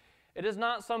heights. It is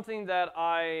not something that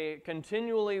I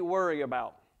continually worry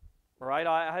about. All right,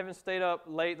 I haven't stayed up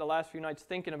late the last few nights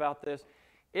thinking about this.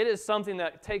 It is something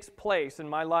that takes place in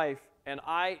my life, and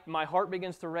my heart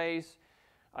begins to race.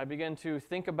 I begin to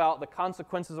think about the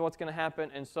consequences of what's going to happen,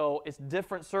 and so it's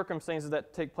different circumstances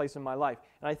that take place in my life.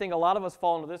 And I think a lot of us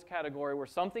fall into this category where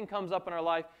something comes up in our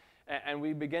life, and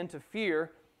we begin to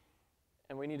fear,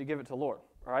 and we need to give it to the Lord.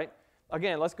 All right?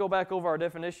 Again, let's go back over our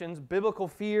definitions. Biblical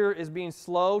fear is being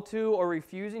slow to or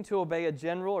refusing to obey a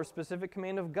general or specific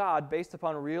command of God based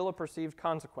upon real or perceived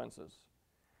consequences.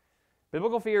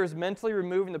 Biblical fear is mentally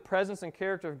removing the presence and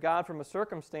character of God from a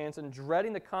circumstance and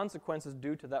dreading the consequences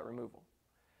due to that removal.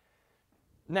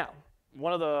 Now,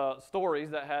 one of the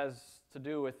stories that has to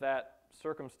do with that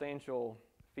circumstantial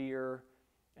fear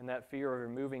and that fear of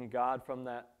removing God from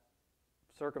that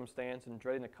circumstance and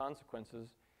dreading the consequences.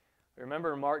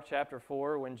 Remember in Mark chapter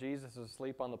 4 when Jesus is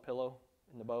asleep on the pillow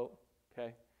in the boat?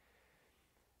 Okay.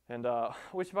 And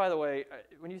which, by the way,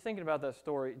 when you're thinking about that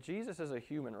story, Jesus is a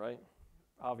human, right?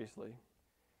 Obviously.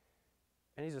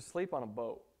 And he's asleep on a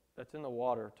boat that's in the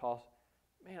water, tossed.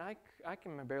 Man, I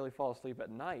can barely fall asleep at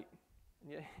night.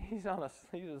 Yeah, he's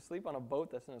asleep on a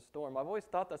boat that's in a storm. I've always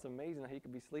thought that's amazing that he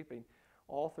could be sleeping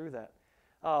all through that.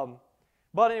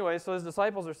 But anyway, so his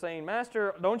disciples are saying,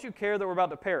 Master, don't you care that we're about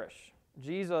to perish?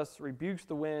 Jesus rebukes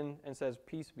the wind and says,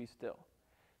 peace be still.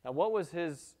 Now, what was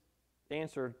his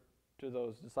answer to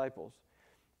those disciples?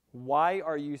 Why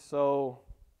are you so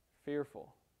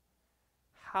fearful?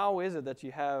 How is it that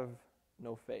you have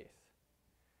no faith?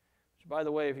 Which, by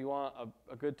the way, if you want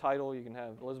a good title, you can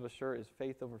have Elizabeth Schur is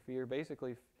Faith Over Fear.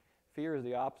 Basically, fear is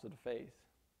the opposite of faith,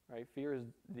 right? Fear is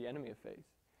the enemy of faith.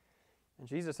 And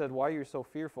Jesus said, why are you so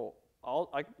fearful?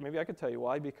 Maybe I could tell you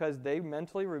why. Because they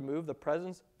mentally removed the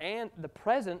presence and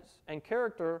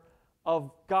character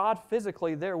of God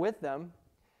physically there with them,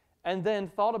 and then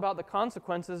thought about the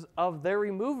consequences of their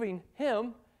removing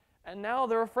Him, and now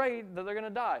they're afraid that they're going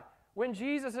to die. When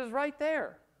Jesus is right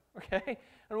there, okay?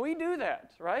 And we do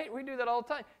that, right? We do that all the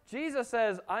time. Jesus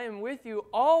says, I am with you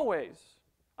always.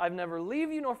 I've never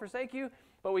leave you nor forsake you.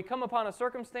 But we come upon a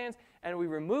circumstance, and we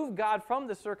remove God from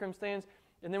the circumstance,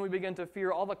 and then we begin to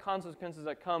fear all the consequences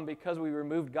that come because we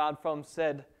removed God from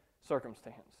said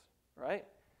circumstance, right?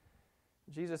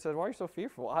 Jesus said, why are you so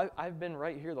fearful? I've been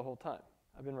right here the whole time.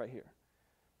 I've been right here.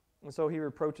 And so he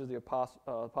reproaches the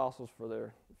apostles for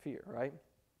their fear, right?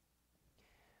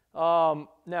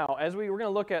 Now, as we're going to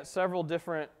look at several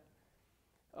different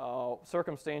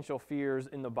circumstantial fears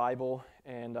in the Bible,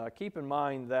 and keep in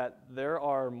mind that there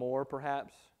are more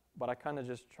perhaps, but I kind of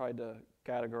just tried to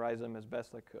categorize them as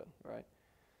best I could, right?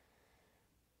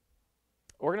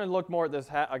 We're going to look more at this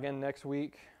again next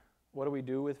week. What do we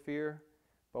do with fear?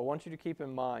 But I want you to keep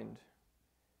in mind,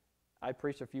 I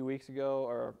preached a few weeks ago,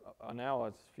 or now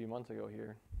it's a few months ago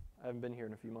here. I haven't been here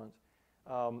in a few months,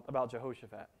 about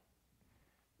Jehoshaphat.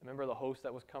 Remember the host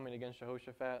that was coming against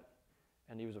Jehoshaphat?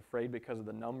 And he was afraid because of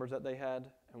the numbers that they had.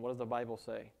 And what does the Bible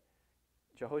say?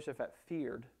 Jehoshaphat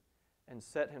feared and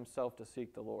set himself to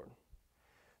seek the Lord.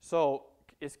 So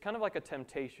it's kind of like a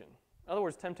temptation. In other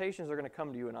words, temptations are going to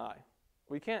come to you and I.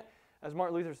 We can't, as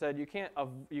Martin Luther said, you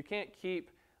can't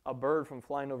keep a bird from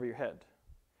flying over your head.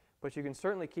 But you can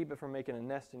certainly keep it from making a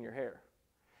nest in your hair.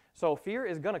 So fear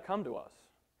is going to come to us.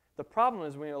 The problem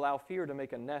is when we allow fear to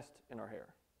make a nest in our hair.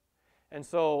 And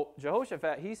so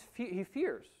Jehoshaphat, he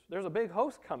fears. There's a big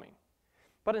host coming.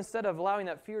 But instead of allowing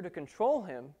that fear to control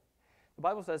him, the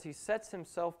Bible says he sets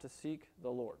himself to seek the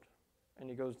Lord. And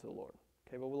he goes to the Lord.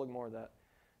 Okay, but we'll look more at that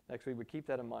next week. But keep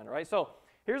that in mind, all right? So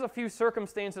here's a few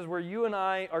circumstances where you and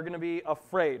I are going to be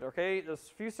afraid, okay? There's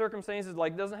a few circumstances,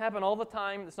 like it doesn't happen all the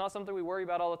time. It's not something we worry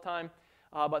about all the time.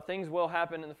 But things will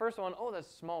happen. And the first one, oh, that's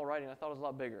small writing. I thought it was a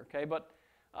lot bigger, okay? But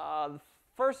the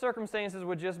first circumstances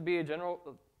would just be a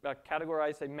general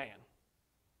categorized, say, man.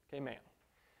 Okay, man.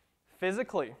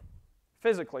 Physically,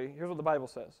 here's what the Bible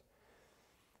says.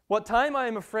 What time I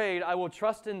am afraid, I will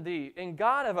trust in thee. In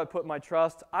God have I put my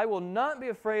trust. I will not be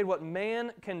afraid what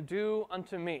man can do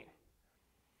unto me.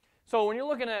 So when you're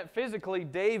looking at physically,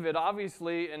 David,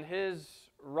 obviously, in his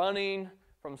running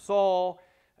from Saul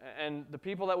and the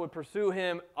people that would pursue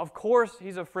him, of course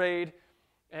he's afraid.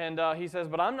 And he says,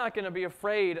 but I'm not going to be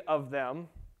afraid of them,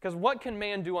 because what can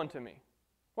man do unto me?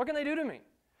 What can they do to me?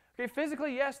 Okay,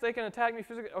 physically, yes, they can attack me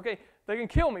physically. Okay, they can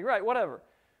kill me, right, whatever.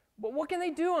 But what can they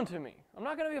do unto me? I'm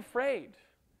not going to be afraid.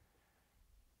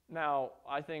 Now,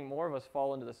 I think more of us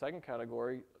fall into the second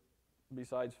category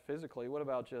besides physically. What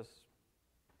about just,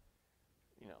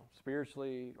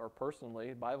 spiritually or personally?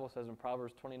 The Bible says in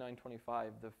Proverbs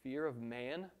 29:25, the fear of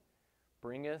man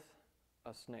bringeth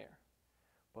a snare,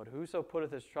 but whoso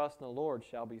putteth his trust in the Lord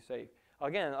shall be safe.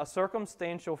 Again, a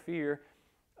circumstantial fear.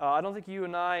 I don't think you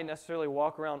and I necessarily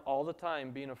walk around all the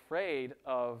time being afraid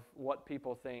of what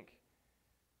people think,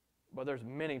 but there's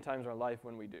many times in our life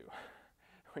when we do.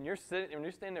 When you're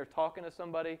standing there talking to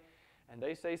somebody and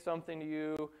they say something to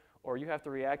you, or you have to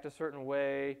react a certain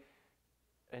way,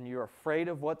 and you're afraid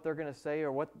of what they're going to say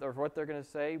or what they're going to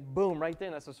say, boom, right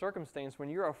then, that's a circumstance. When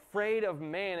you're afraid of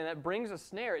man and that brings a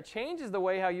snare, it changes the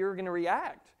way how you're going to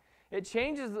react. It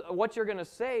changes what you're going to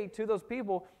say to those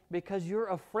people because you're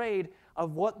afraid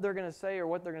of what they're going to say or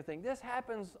what they're going to think. This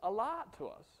happens a lot to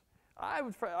us.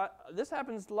 This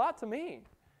happens a lot to me.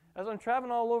 As I'm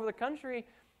traveling all over the country,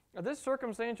 this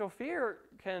circumstantial fear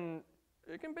can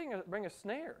bring a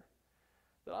snare.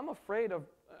 That I'm afraid of,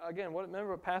 again,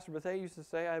 remember what Pastor Bethea used to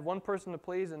say, I have one person to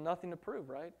please and nothing to prove,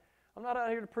 right? I'm not out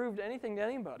here to prove anything to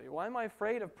anybody. Why am I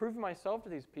afraid of proving myself to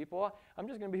these people? I'm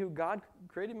just going to be who God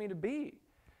created me to be.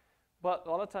 But a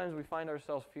lot of times we find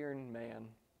ourselves fearing man,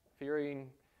 fearing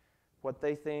what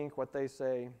they think, what they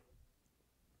say.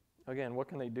 Again, what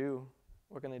can they do?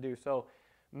 What can they do? So,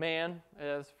 man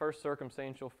is first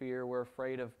circumstantial fear. We're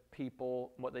afraid of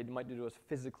people, what they might do to us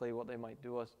physically, what they might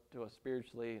do to us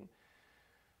spiritually. And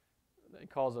it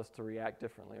calls us to react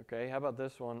differently, okay? How about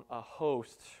this one? A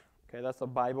host. Okay, that's a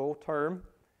Bible term.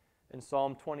 In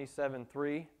Psalm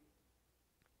 27:3,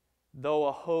 though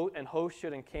a host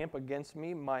should encamp against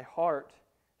me, my heart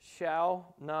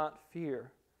shall not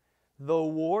fear. Though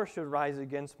war should rise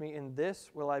against me, in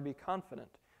this will I be confident.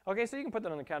 Okay, so you can put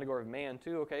that in the category of man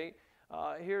too, okay?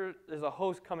 Here is a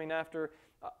host coming after.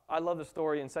 I love the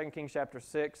story in 2 Kings chapter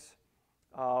 6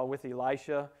 with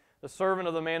Elisha. The servant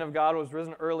of the man of God was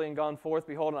risen early and gone forth.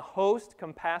 Behold, a host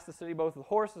compassed the city both with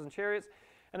horses and chariots.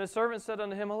 And the servant said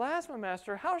unto him, alas, my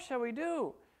master, how shall we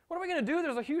do? What are we going to do?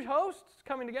 There's a huge host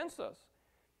coming against us.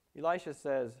 Elisha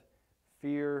says,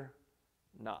 fear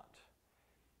not.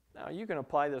 Now, you can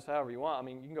apply this however you want. I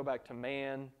mean, you can go back to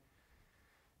man,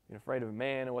 being afraid of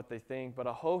man and what they think. But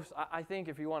a host, I think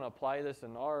if you want to apply this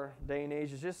in our day and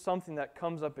age, it's just something that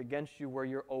comes up against you where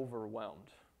you're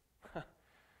overwhelmed.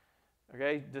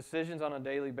 Okay, decisions on a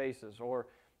daily basis or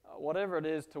whatever it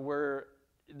is to where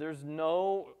there's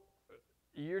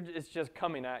it's just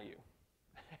coming at you.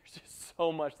 There's just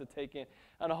so much to take in.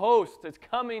 And a host, it's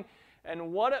coming,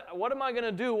 and what am I going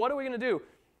to do? What are we going to do?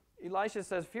 Elisha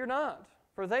says, fear not,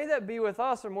 for they that be with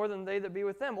us are more than they that be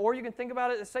with them. Or you can think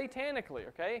about it satanically,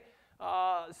 okay?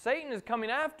 Satan is coming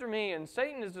after me, and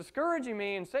Satan is discouraging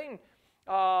me, and Satan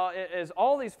is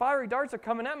all these fiery darts are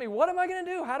coming at me. What am I going to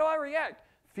do? How do I react?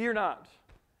 Fear not.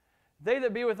 They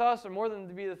that be with us are more than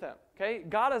to be with them. Okay?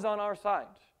 God is on our side.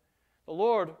 The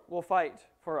Lord will fight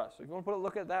for us. So if you want to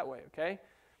look at it that way, okay?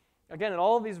 Again, in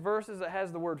all of these verses, it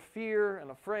has the word fear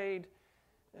and afraid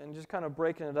and just kind of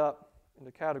breaking it up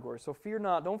into categories. So fear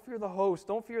not. Don't fear the host.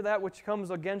 Don't fear that which comes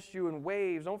against you in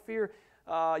waves. Don't fear,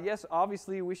 yes,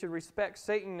 obviously we should respect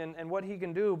Satan and what he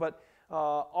can do, but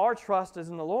our trust is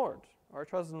in the Lord. Our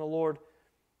trust is in the Lord.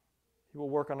 He will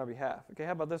work on our behalf. Okay,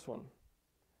 how about this one?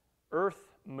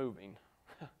 Earth moving.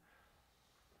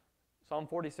 Psalm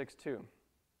 46:2.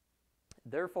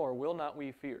 Therefore will not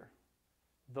we fear,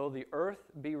 though the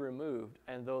earth be removed,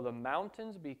 and though the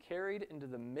mountains be carried into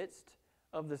the midst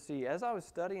of the sea. As I was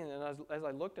studying and as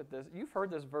I looked at this, you've heard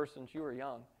this verse since you were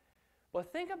young.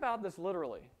 But think about this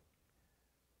literally.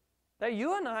 That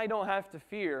you and I don't have to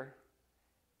fear,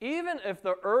 even if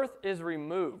the earth is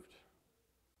removed.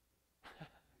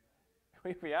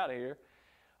 We'd be out of here.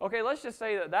 Okay, let's just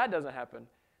say that doesn't happen.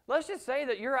 Let's just say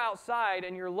that you're outside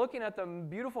and you're looking at the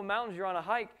beautiful mountains, you're on a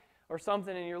hike or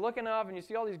something, and you're looking up and you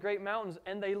see all these great mountains,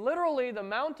 and the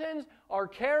mountains are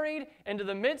carried into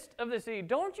the midst of the sea.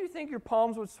 Don't you think your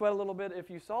palms would sweat a little bit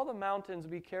if you saw the mountains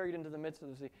be carried into the midst of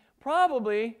the sea?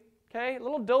 Probably, okay? A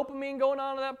little dopamine going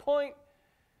on at that point.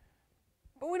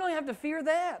 But we don't have to fear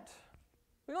that.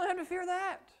 We don't have to fear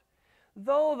that.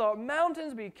 Though the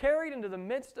mountains be carried into the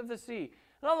midst of the sea.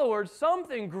 In other words,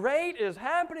 something great is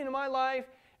happening in my life,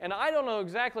 and I don't know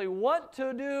exactly what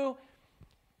to do.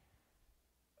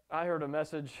 I heard a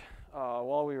message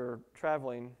while we were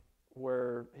traveling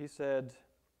where he said,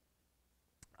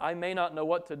 I may not know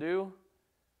what to do,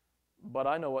 but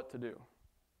I know what to do.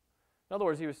 In other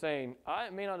words, he was saying, I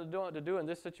may not know what to do in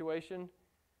this situation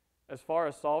as far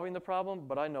as solving the problem,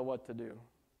 but I know what to do.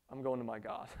 I'm going to my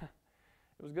God.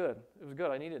 It was good. It was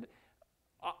good. I needed it.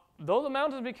 Though the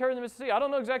mountains be carried in the midst of the sea, I don't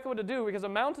know exactly what to do because the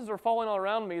mountains are falling all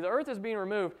around me. The earth is being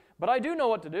removed, but I do know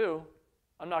what to do.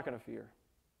 I'm not going to fear.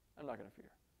 I'm not going to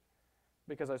fear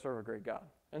because I serve a great God.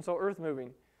 And so earth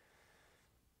moving.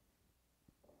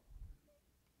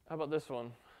 How about this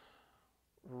one?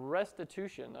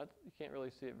 Restitution. You can't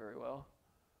really see it very well.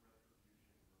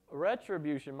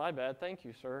 Retribution. My bad. Thank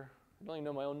you, sir. I don't even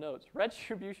know my own notes.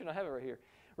 Retribution. I have it right here.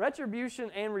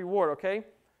 Retribution and reward, okay?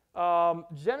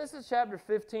 Genesis chapter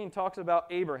 15 talks about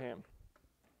Abraham.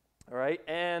 All right?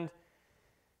 And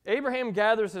Abraham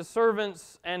gathers his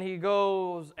servants and he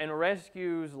goes and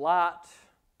rescues Lot,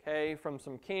 okay, from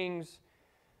some kings.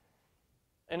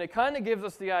 And it kind of gives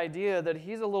us the idea that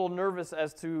he's a little nervous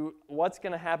as to what's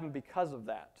going to happen because of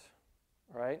that.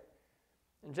 All right?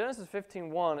 In Genesis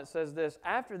 15:1, it says this,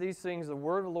 After these things the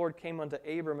word of the Lord came unto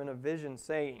Abram in a vision,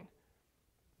 saying,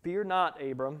 Fear not,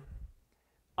 Abram,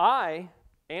 I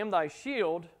am thy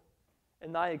shield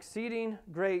and thy exceeding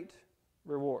great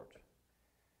reward.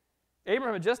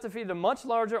 Abraham had just defeated a much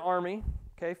larger army,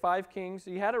 okay, 5 kings.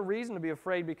 He had a reason to be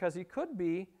afraid because he could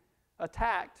be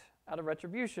attacked out of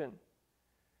retribution.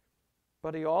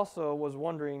 But he also was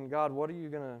wondering, God, what are you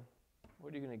gonna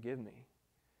give me?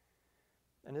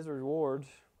 And his reward,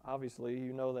 obviously,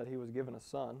 you know that he was given a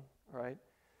son, right?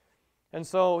 And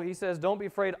so he says, don't be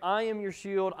afraid. I am your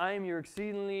shield. I am your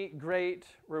exceedingly great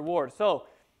reward. So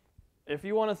if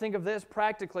you want to think of this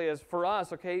practically as for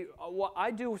us, okay,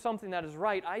 I do something that is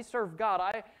right. I serve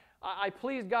God. I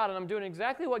please God, and I'm doing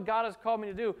exactly what God has called me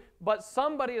to do. But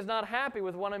somebody is not happy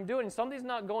with what I'm doing. Somebody's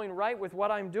not going right with what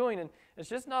I'm doing, and it's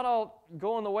just not all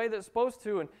going the way that it's supposed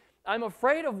to. And I'm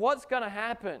afraid of what's going to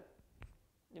happen.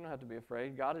 You don't have to be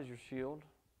afraid. God is your shield.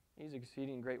 He's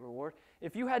exceeding great reward.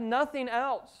 If you had nothing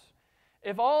else,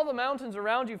 if all the mountains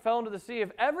around you fell into the sea,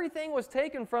 if everything was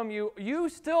taken from you, you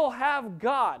still have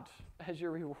God as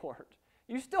your reward.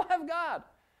 You still have God,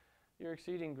 your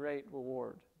exceeding great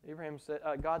reward.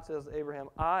 God says to Abraham,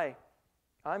 I'm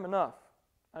enough.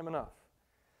 I'm enough.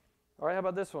 All right, how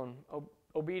about this one?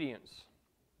 Obedience.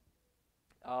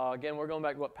 Again, we're going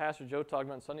back to what Pastor Joe talked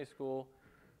about in Sunday school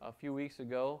a few weeks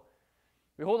ago.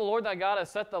 Behold, the Lord thy God has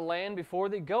set the land before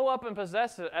thee. Go up and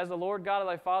possess it, as the Lord God of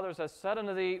thy fathers has said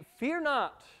unto thee. Fear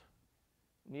not,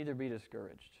 neither be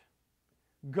discouraged.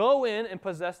 Go in and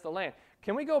possess the land.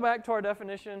 Can we go back to our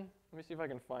definition? Let me see if I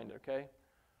can find it, okay?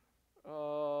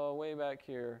 Way back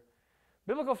here.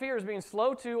 Biblical fear is being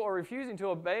slow to or refusing to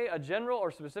obey a general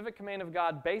or specific command of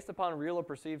God based upon real or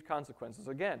perceived consequences.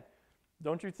 Again,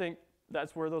 don't you think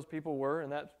that's where those people were in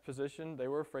that position? They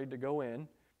were afraid to go in.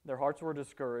 Their hearts were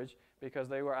discouraged because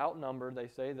they were outnumbered. They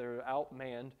say they're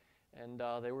outmanned, and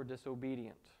they were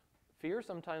disobedient. Fear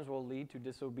sometimes will lead to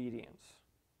disobedience.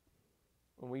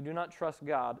 When we do not trust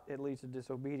God, it leads to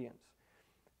disobedience.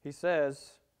 He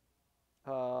says,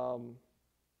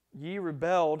 Ye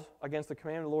rebelled against the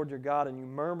command of the Lord your God, and you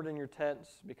murmured in your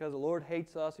tents, because the Lord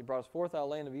hates us. He brought us forth out of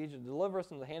the land of Egypt to deliver us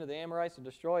into the hand of the Amorites to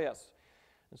destroy us.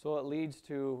 And so it leads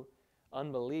to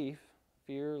unbelief.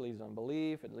 Fear leads to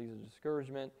unbelief. It leads to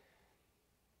discouragement.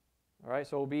 All right,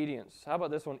 so obedience. How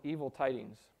about this one? Evil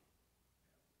tidings.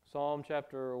 Psalm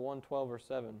chapter 112, verse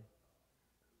 7.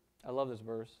 I love this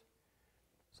verse.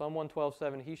 Psalm 112,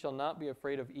 7. He shall not be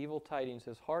afraid of evil tidings.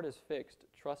 His heart is fixed,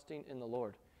 trusting in the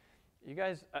Lord. You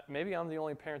guys, maybe I'm the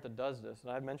only parent that does this,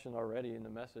 and I've mentioned already in the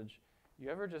message. You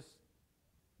ever just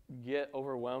get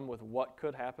overwhelmed with what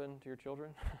could happen to your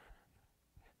children?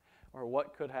 Or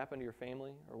what could happen to your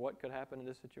family? Or what could happen in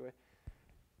this situation?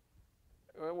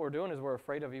 What we're doing is we're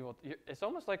afraid of evil. It's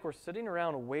almost like we're sitting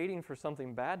around waiting for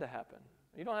something bad to happen.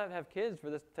 You don't have to have kids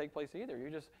for this to take place either. You're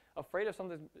just afraid of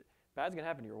something bad's going to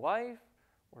happen to your wife,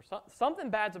 or something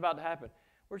bad's about to happen.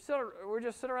 We're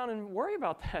just sit around and worry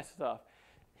about that stuff.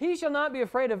 He shall not be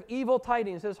afraid of evil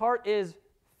tidings. His heart is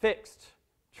fixed,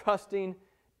 trusting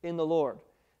in the Lord.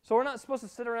 So we're not supposed to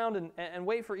sit around and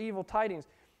wait for evil tidings.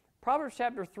 Proverbs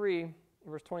chapter 3,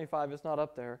 verse 25, it's not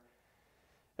up there.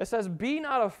 It says, Be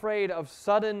not afraid of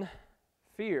sudden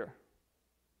fear,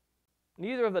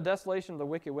 neither of the desolation of the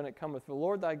wicked when it cometh. For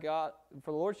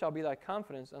the Lord shall be thy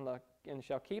confidence, and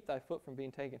shall keep thy foot from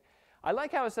being taken. I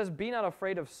like how it says, Be not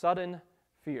afraid of sudden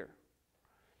fear.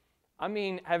 I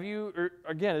mean,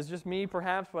 again, it's just me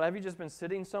perhaps, but have you just been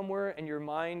sitting somewhere and your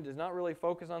mind is not really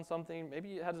focused on something?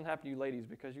 Maybe it hasn't happened to you ladies,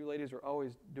 because you ladies are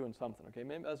always doing something, okay?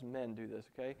 Maybe us men do this,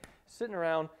 okay? Sitting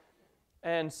around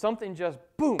and something just,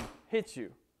 boom, hits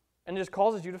you and just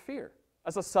causes you to fear.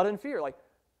 That's a sudden fear, like,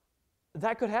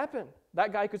 that could happen.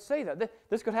 That guy could say that.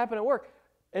 This could happen at work.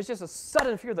 It's just a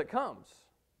sudden fear that comes,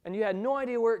 and you had no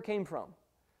idea where it came from.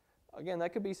 Again,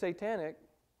 that could be satanic,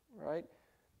 right?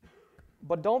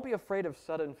 But don't be afraid of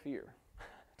sudden fear.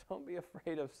 Don't be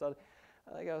afraid of sudden.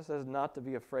 I think it says not to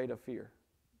be afraid of fear.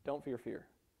 Don't fear fear,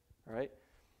 all right?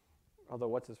 Although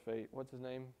what's his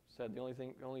name said the only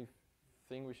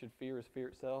thing we should fear is fear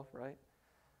itself, right?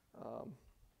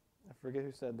 I forget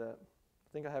who said that. I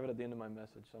think I have it at the end of my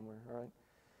message somewhere, all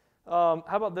right?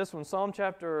 How about this one? Psalm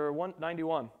chapter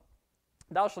 191.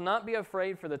 Thou shalt not be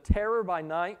afraid for the terror by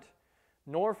night,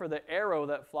 nor for the arrow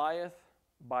that flieth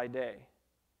by day.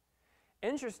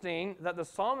 Interesting that the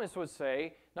psalmist would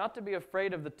say not to be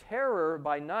afraid of the terror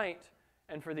by night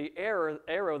and for the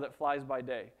arrow that flies by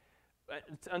day.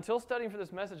 Until studying for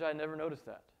this message, I had never noticed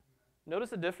that. Notice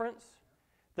the difference?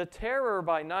 The terror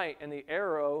by night and the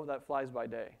arrow that flies by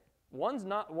day. One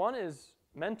is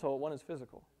mental, one is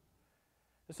physical.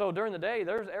 So during the day,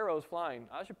 there's arrows flying.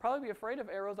 I should probably be afraid of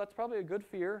arrows. That's probably a good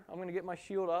fear. I'm going to get my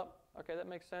shield up. Okay, that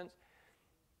makes sense.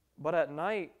 But at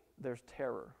night, there's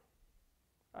terror.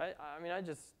 I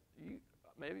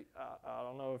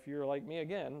don't know if you're like me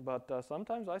again, but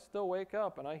sometimes I still wake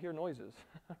up and I hear noises,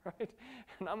 right?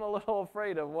 And I'm a little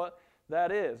afraid of what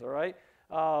that is, all right?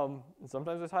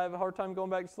 Sometimes I have a hard time going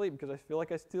back to sleep because I feel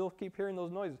like I still keep hearing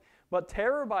those noises. But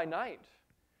terror by night,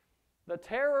 the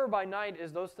terror by night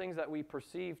is those things that we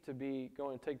perceive to be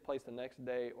going to take place the next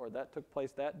day or that took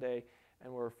place that day,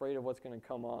 and we're afraid of what's going to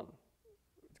come on.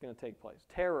 It's going to take place.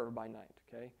 Terror by night,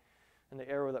 okay? And the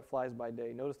arrow that flies by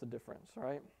day. Notice the difference, all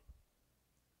right?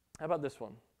 How about this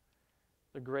one?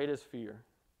 The greatest fear,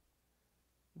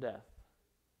 death.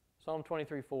 Psalm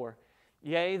 23:4.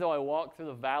 Yea, though I walk through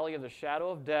the valley of the shadow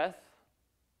of death,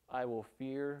 I will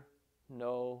fear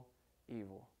no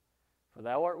evil. For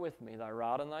thou art with me, thy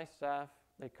rod and thy staff,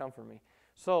 they comfort me.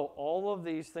 So all of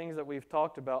these things that we've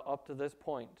talked about up to this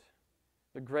point,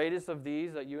 the greatest of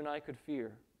these that you and I could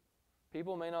fear.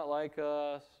 People may not like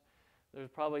us. There's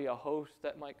probably a host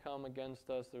that might come against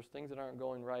us. There's things that aren't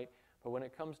going right. But when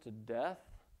it comes to death,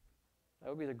 that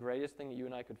would be the greatest thing that you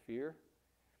and I could fear.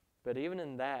 But even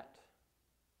in that,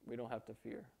 we don't have to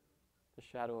fear the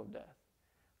shadow of death.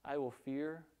 I will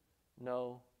fear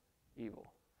no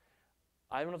evil.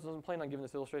 I wasn't planning on giving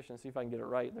this illustration and see if I can get it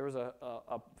right. There was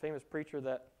a famous preacher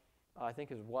that I think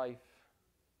his wife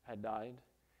had died,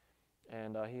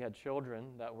 and he had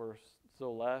children that were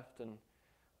still left, and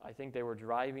I think they were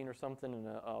driving or something, and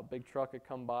a big truck had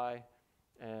come by,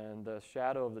 and the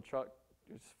shadow of the truck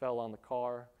just fell on the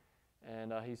car,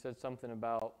 and he said something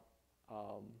about,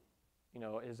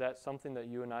 is that something that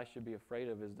you and I should be afraid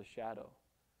of, is the shadow?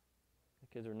 The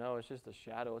kids are, no, it's just a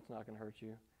shadow. It's not going to hurt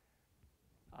you.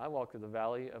 I walk through the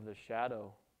valley of the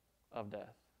shadow of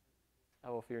death. I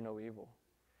will fear no evil.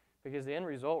 Because the end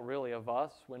result, really, of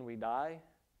us when we die,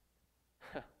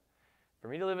 for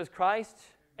me to live is Christ,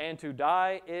 and to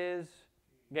die is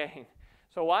gain.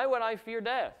 So why would I fear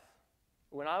death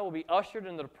when I will be ushered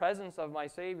into the presence of my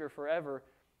Savior forever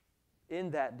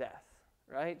in that death,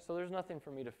 right? So there's nothing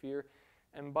for me to fear.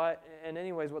 And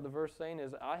anyways, what the verse is saying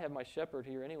is, I have my shepherd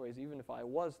here anyways, even if I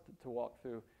was to walk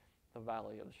through the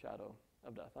valley of the shadow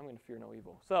of death. I'm going to fear no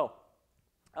evil. So,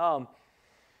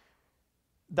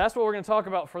 that's what we're going to talk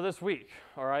about for this week,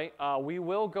 all right? We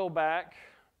will go back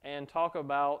and talk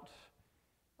about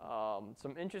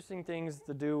some interesting things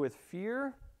to do with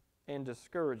fear and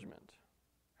discouragement.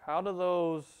 How do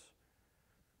those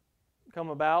come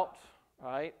about, all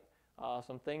right?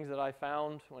 Some things that I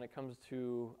found when it comes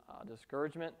to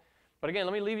discouragement. But again,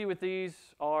 let me leave you with these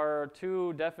are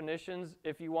two definitions.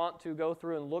 If you want to go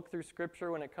through and look through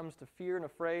Scripture when it comes to fear and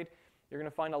afraid, you're going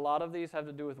to find a lot of these have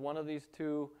to do with one of these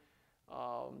two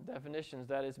definitions.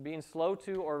 That is being slow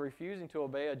to or refusing to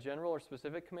obey a general or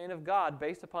specific command of God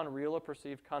based upon real or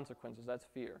perceived consequences. That's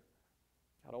fear.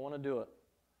 I don't want to do it.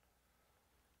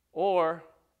 Or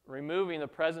removing the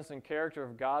presence and character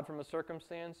of God from a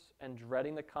circumstance and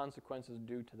dreading the consequences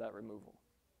due to that removal.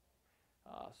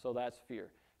 So that's fear.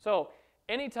 So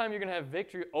anytime you're going to have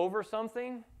victory over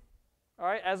something, all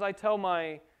right, as I tell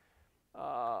my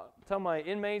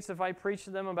inmates, if I preach to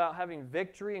them about having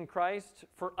victory in Christ,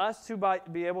 for us to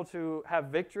be able to have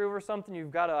victory over something,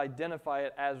 you've got to identify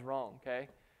it as wrong, okay?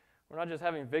 We're not just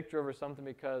having victory over something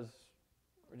because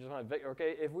we just want to have victory,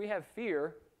 okay? If we have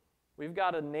fear, we've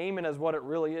got to name it as what it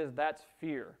really is. That's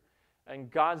fear. And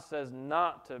God says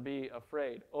not to be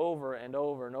afraid over and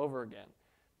over and over again.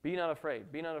 Be not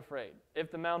afraid. Be not afraid. If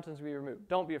the mountains be removed,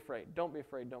 don't be afraid. Don't be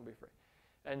afraid. Don't be afraid.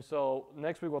 And so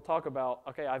next week we'll talk about,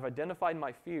 okay, I've identified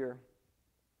my fear.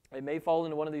 It may fall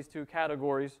into one of these two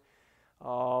categories.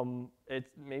 It's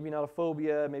maybe not a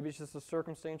phobia, maybe it's just a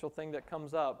circumstantial thing that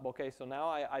comes up. Okay, so now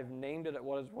I've named it at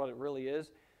what it really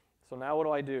is. So now what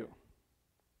do I do?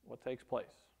 What takes place?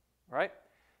 All right?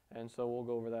 And so we'll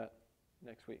go over that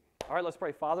next week. All right, let's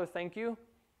pray. Father, thank you.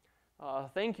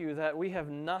 Thank you that we have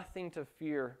nothing to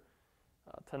fear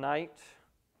tonight.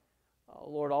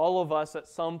 Lord, all of us at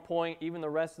some point, even the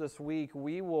rest of this week,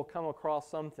 we will come across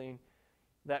something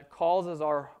that causes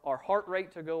our heart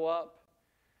rate to go up,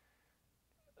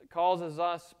 causes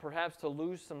us perhaps to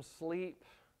lose some sleep.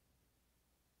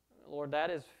 Lord, that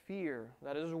is fear,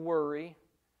 that is worry,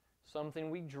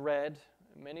 something we dread.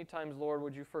 Many times, Lord,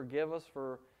 would you forgive us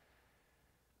for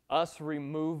us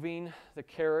removing the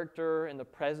character and the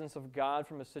presence of God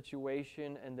from a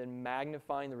situation and then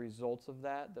magnifying the results of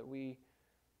that we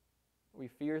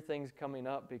fear things coming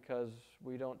up because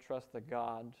we don't trust the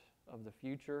God of the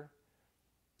future.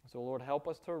 So, Lord, help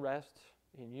us to rest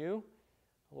in you.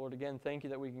 Lord, again, thank you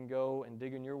that we can go and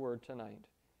dig in your word tonight.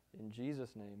 In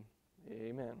Jesus' name,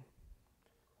 amen.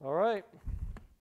 All right.